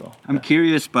 jeez. So I'm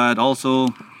curious, but also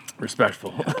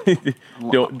respectful. a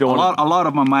don't want. lot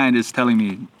of my mind is telling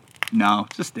me, no,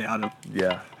 just stay out of.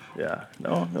 Yeah.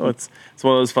 No. It's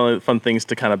one of those fun things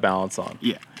to kind of balance on.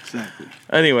 Yeah, exactly.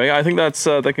 Anyway, I think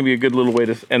that can be a good little way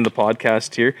to end the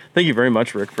podcast here. Thank you very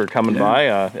much, Rick, for coming by.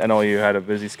 I know you had a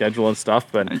busy schedule and stuff,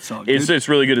 but It's all good. it's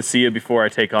really good to see you before I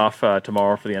take off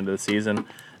tomorrow for the end of the season.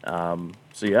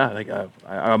 So yeah, I think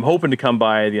I'm hoping to come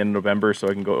by the end of November so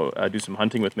I can go do some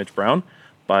hunting with Mitch Brown.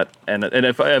 But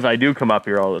if I do come up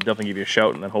here, I'll definitely give you a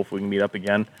shout, and then hopefully we can meet up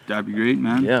again. That'd be great,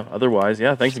 man. Yeah. Otherwise,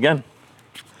 yeah. Thanks again.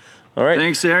 All right.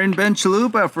 Thanks, Aaron Ben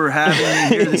Chalupa, for having me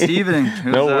here this evening. It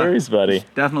No was, worries, buddy.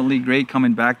 Definitely great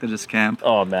coming back to this camp.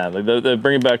 Oh man, like they're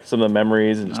bringing back some of the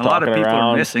memories and just A lot talking of people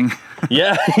around. are missing.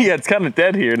 Yeah, it's kind of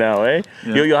dead here now, eh?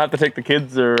 Yeah. You'll have to take the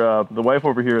kids or the wife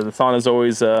over here. The sauna's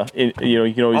always,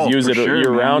 you can always use for it sure, year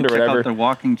man. round or Check whatever. out the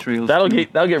walking trails. That'll too.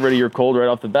 get rid of your cold right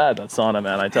off the bat. That sauna,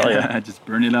 man, I tell you. Just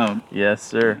burn it out. Yes,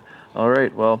 sir. All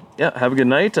right. Well, yeah. Have a good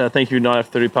night. Thank you,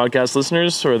 Not F30 podcast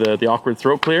listeners, for the awkward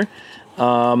throat clear.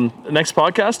 Next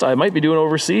podcast, I might be doing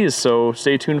overseas, so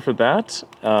stay tuned for that.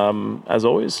 As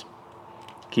always,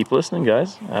 keep listening,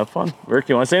 guys. Have fun. Rick,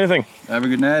 you want to say anything? Have a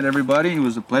good night, everybody. It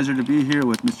was a pleasure to be here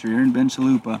with Mr. Aaron Ben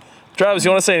Chalupa. Travis,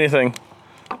 you want to say anything?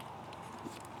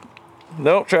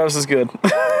 No, Travis is good.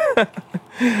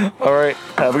 All right.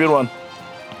 Have a good one.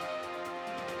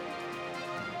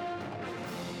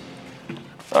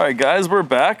 All right, guys, we're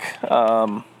back.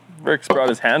 Rick's brought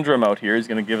his hand drum out here. He's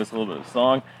going to give us a little bit of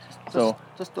song. So,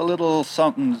 Just a little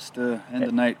something just to end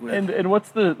the night with. and what's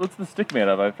the stick made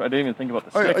of? I didn't even think about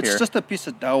the stick it's here. just a piece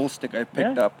of dowel stick I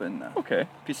picked Yeah. up and a Okay.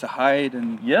 piece of hide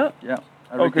and Yeah.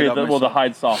 I rigged Okay. it up The myself.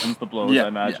 hide softens the blows, Yeah, I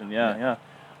imagine. yeah, Yeah.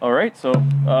 All right. So,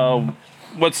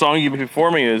 what song you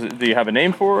performing? Do you have a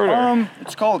name for it? Or?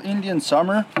 It's called Indian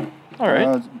Summer. All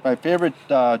right. My favorite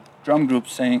drum group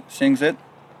sings it.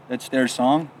 It's their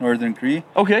song, Northern Cree.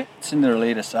 Okay. It's in their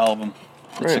latest album.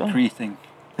 It's Right a on. Cree thing.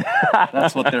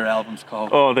 That's what their album's called.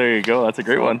 Oh, there you go. That's a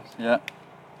great one. Yeah.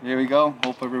 Here we go.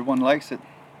 Hope everyone likes it.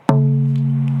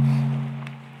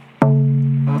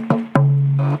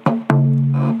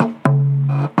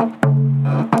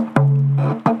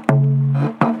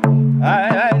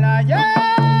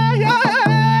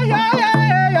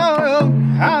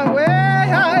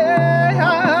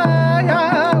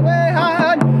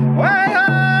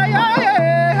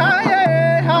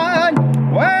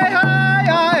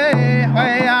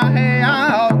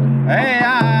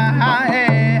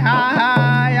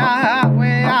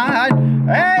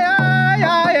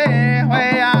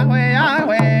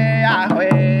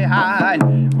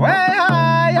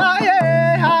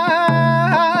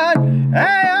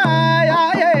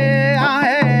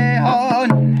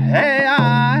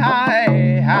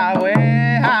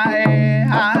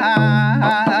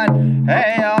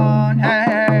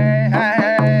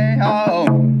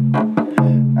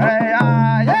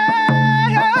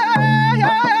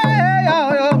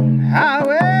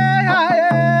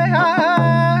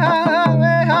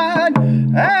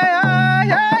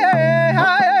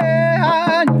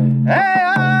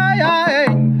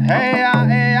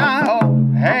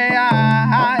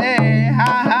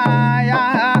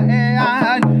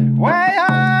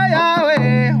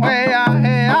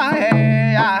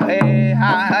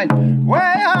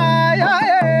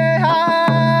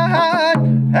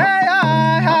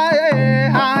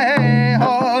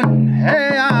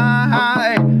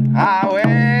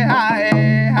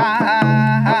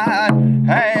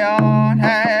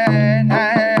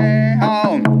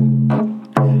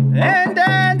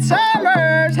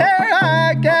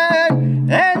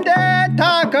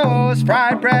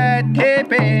 Fried bread,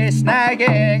 tippy,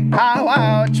 snagging,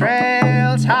 powwow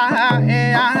trails,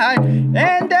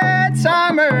 Indian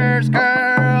summers,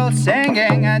 girls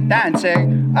singing and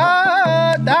dancing.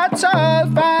 Oh, that's all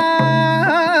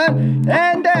fun.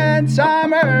 Indian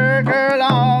summer, girl,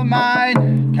 all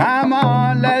mine. Come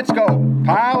on, let's go,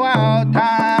 powwow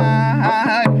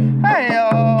time. Hey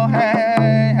oh,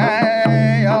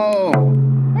 hey oh,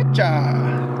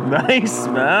 whatcha? Nice,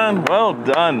 man. Well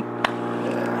done.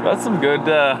 That's some good,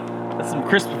 that's some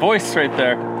crisp voice right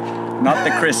there. Not the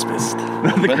crispest.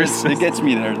 Not the but crispest. it gets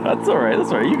me there. That's all right.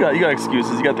 That's all right. You got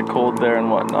excuses. You got the cold there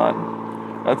and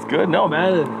whatnot. That's good. No,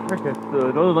 man. Frick, if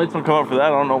the Northern Lights don't come out for that, I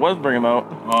don't know what to bring them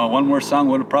out. One more song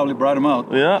would have probably brought him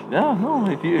out. Yeah. No,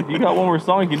 if you got one more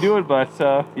song, you can do it. But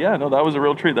yeah, no, that was a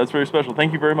real treat. That's very special.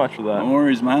 Thank you very much for that. No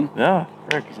worries, man. Yeah,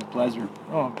 frick. It's a pleasure.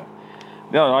 Oh, okay.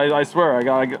 No, I swear,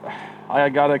 I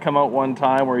got to come out one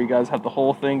time where you guys have the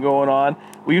whole thing going on.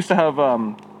 We used to have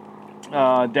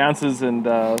dances and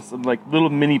some like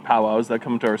little mini powwows that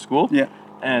come to our school. Yeah.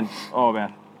 And oh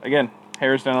man, again,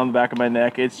 hairs down on the back of my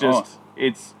neck. It's just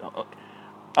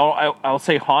I'll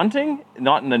say haunting,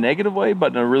 not in a negative way,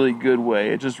 but in a really good way.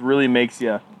 It just really makes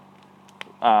you,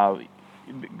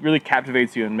 really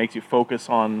captivates you and makes you focus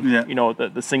on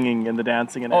the singing and the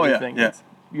dancing and everything. Yeah. It's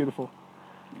beautiful.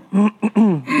 How's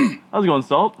it going,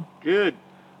 Salt? Good.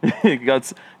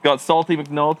 got Salty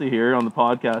McNulty here on the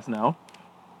podcast now.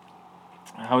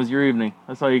 How was your evening?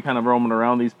 I saw you kind of roaming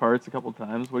around these parts a couple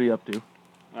times. What are you up to?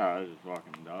 Oh, I was just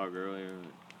walking the dog earlier.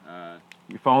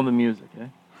 You're following the music, eh?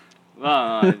 Well,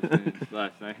 I just finished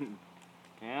last night in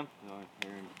camp, so I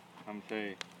figured come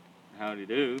say howdy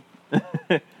do.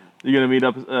 You gonna meet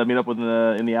up with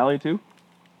in the alley too?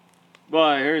 Well,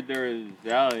 I heard there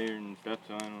was alley and stuff,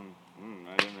 so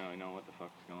I didn't really know what the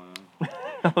fuck's going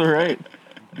on. All right.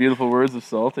 Beautiful words of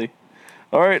Salty.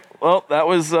 All right. Well, that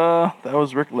was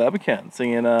Rick Labacan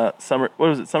singing Summer. What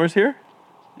was it? Summer's Here?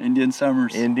 Indian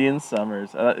Summers. Indian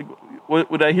Summers.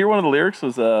 Would I hear one of the lyrics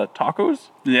was tacos?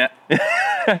 Yeah.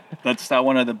 That's not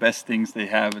one of the best things they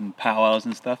have in powwows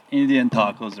and stuff. Indian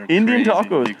tacos are Indian crazy.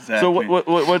 tacos. Exactly. So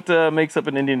what makes up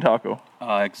an Indian taco?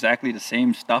 Exactly the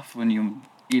same stuff when you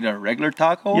eat a regular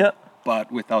taco. Yeah.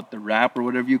 But without the wrap or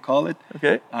whatever you call it.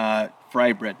 Okay.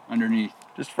 Fry bread underneath.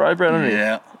 Just fried bread underneath.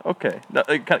 Yeah. Okay.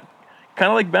 Kind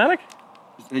of like bannock?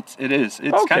 It is.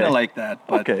 It's Okay. kind of like that,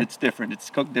 but Okay. it's different. It's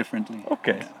cooked differently.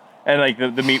 Okay. Yeah. And like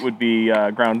the meat would be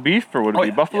ground beef, or would it be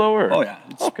yeah, buffalo? yeah. Or Oh yeah.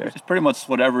 It's, Okay. It's pretty much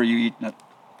whatever you eat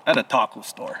at a taco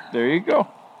store. There you go.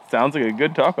 Sounds like a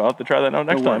good taco. I'll have to try that out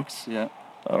next It time. works, yeah.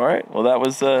 All right. Well, that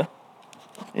was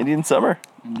Indian Summer.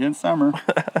 Indian summer.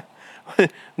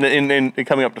 in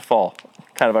coming up to fall.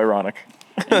 Kind of ironic.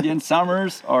 Indian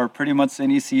summers are pretty much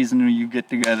any season where you get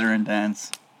together and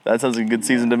dance. That sounds like a good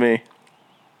season to me.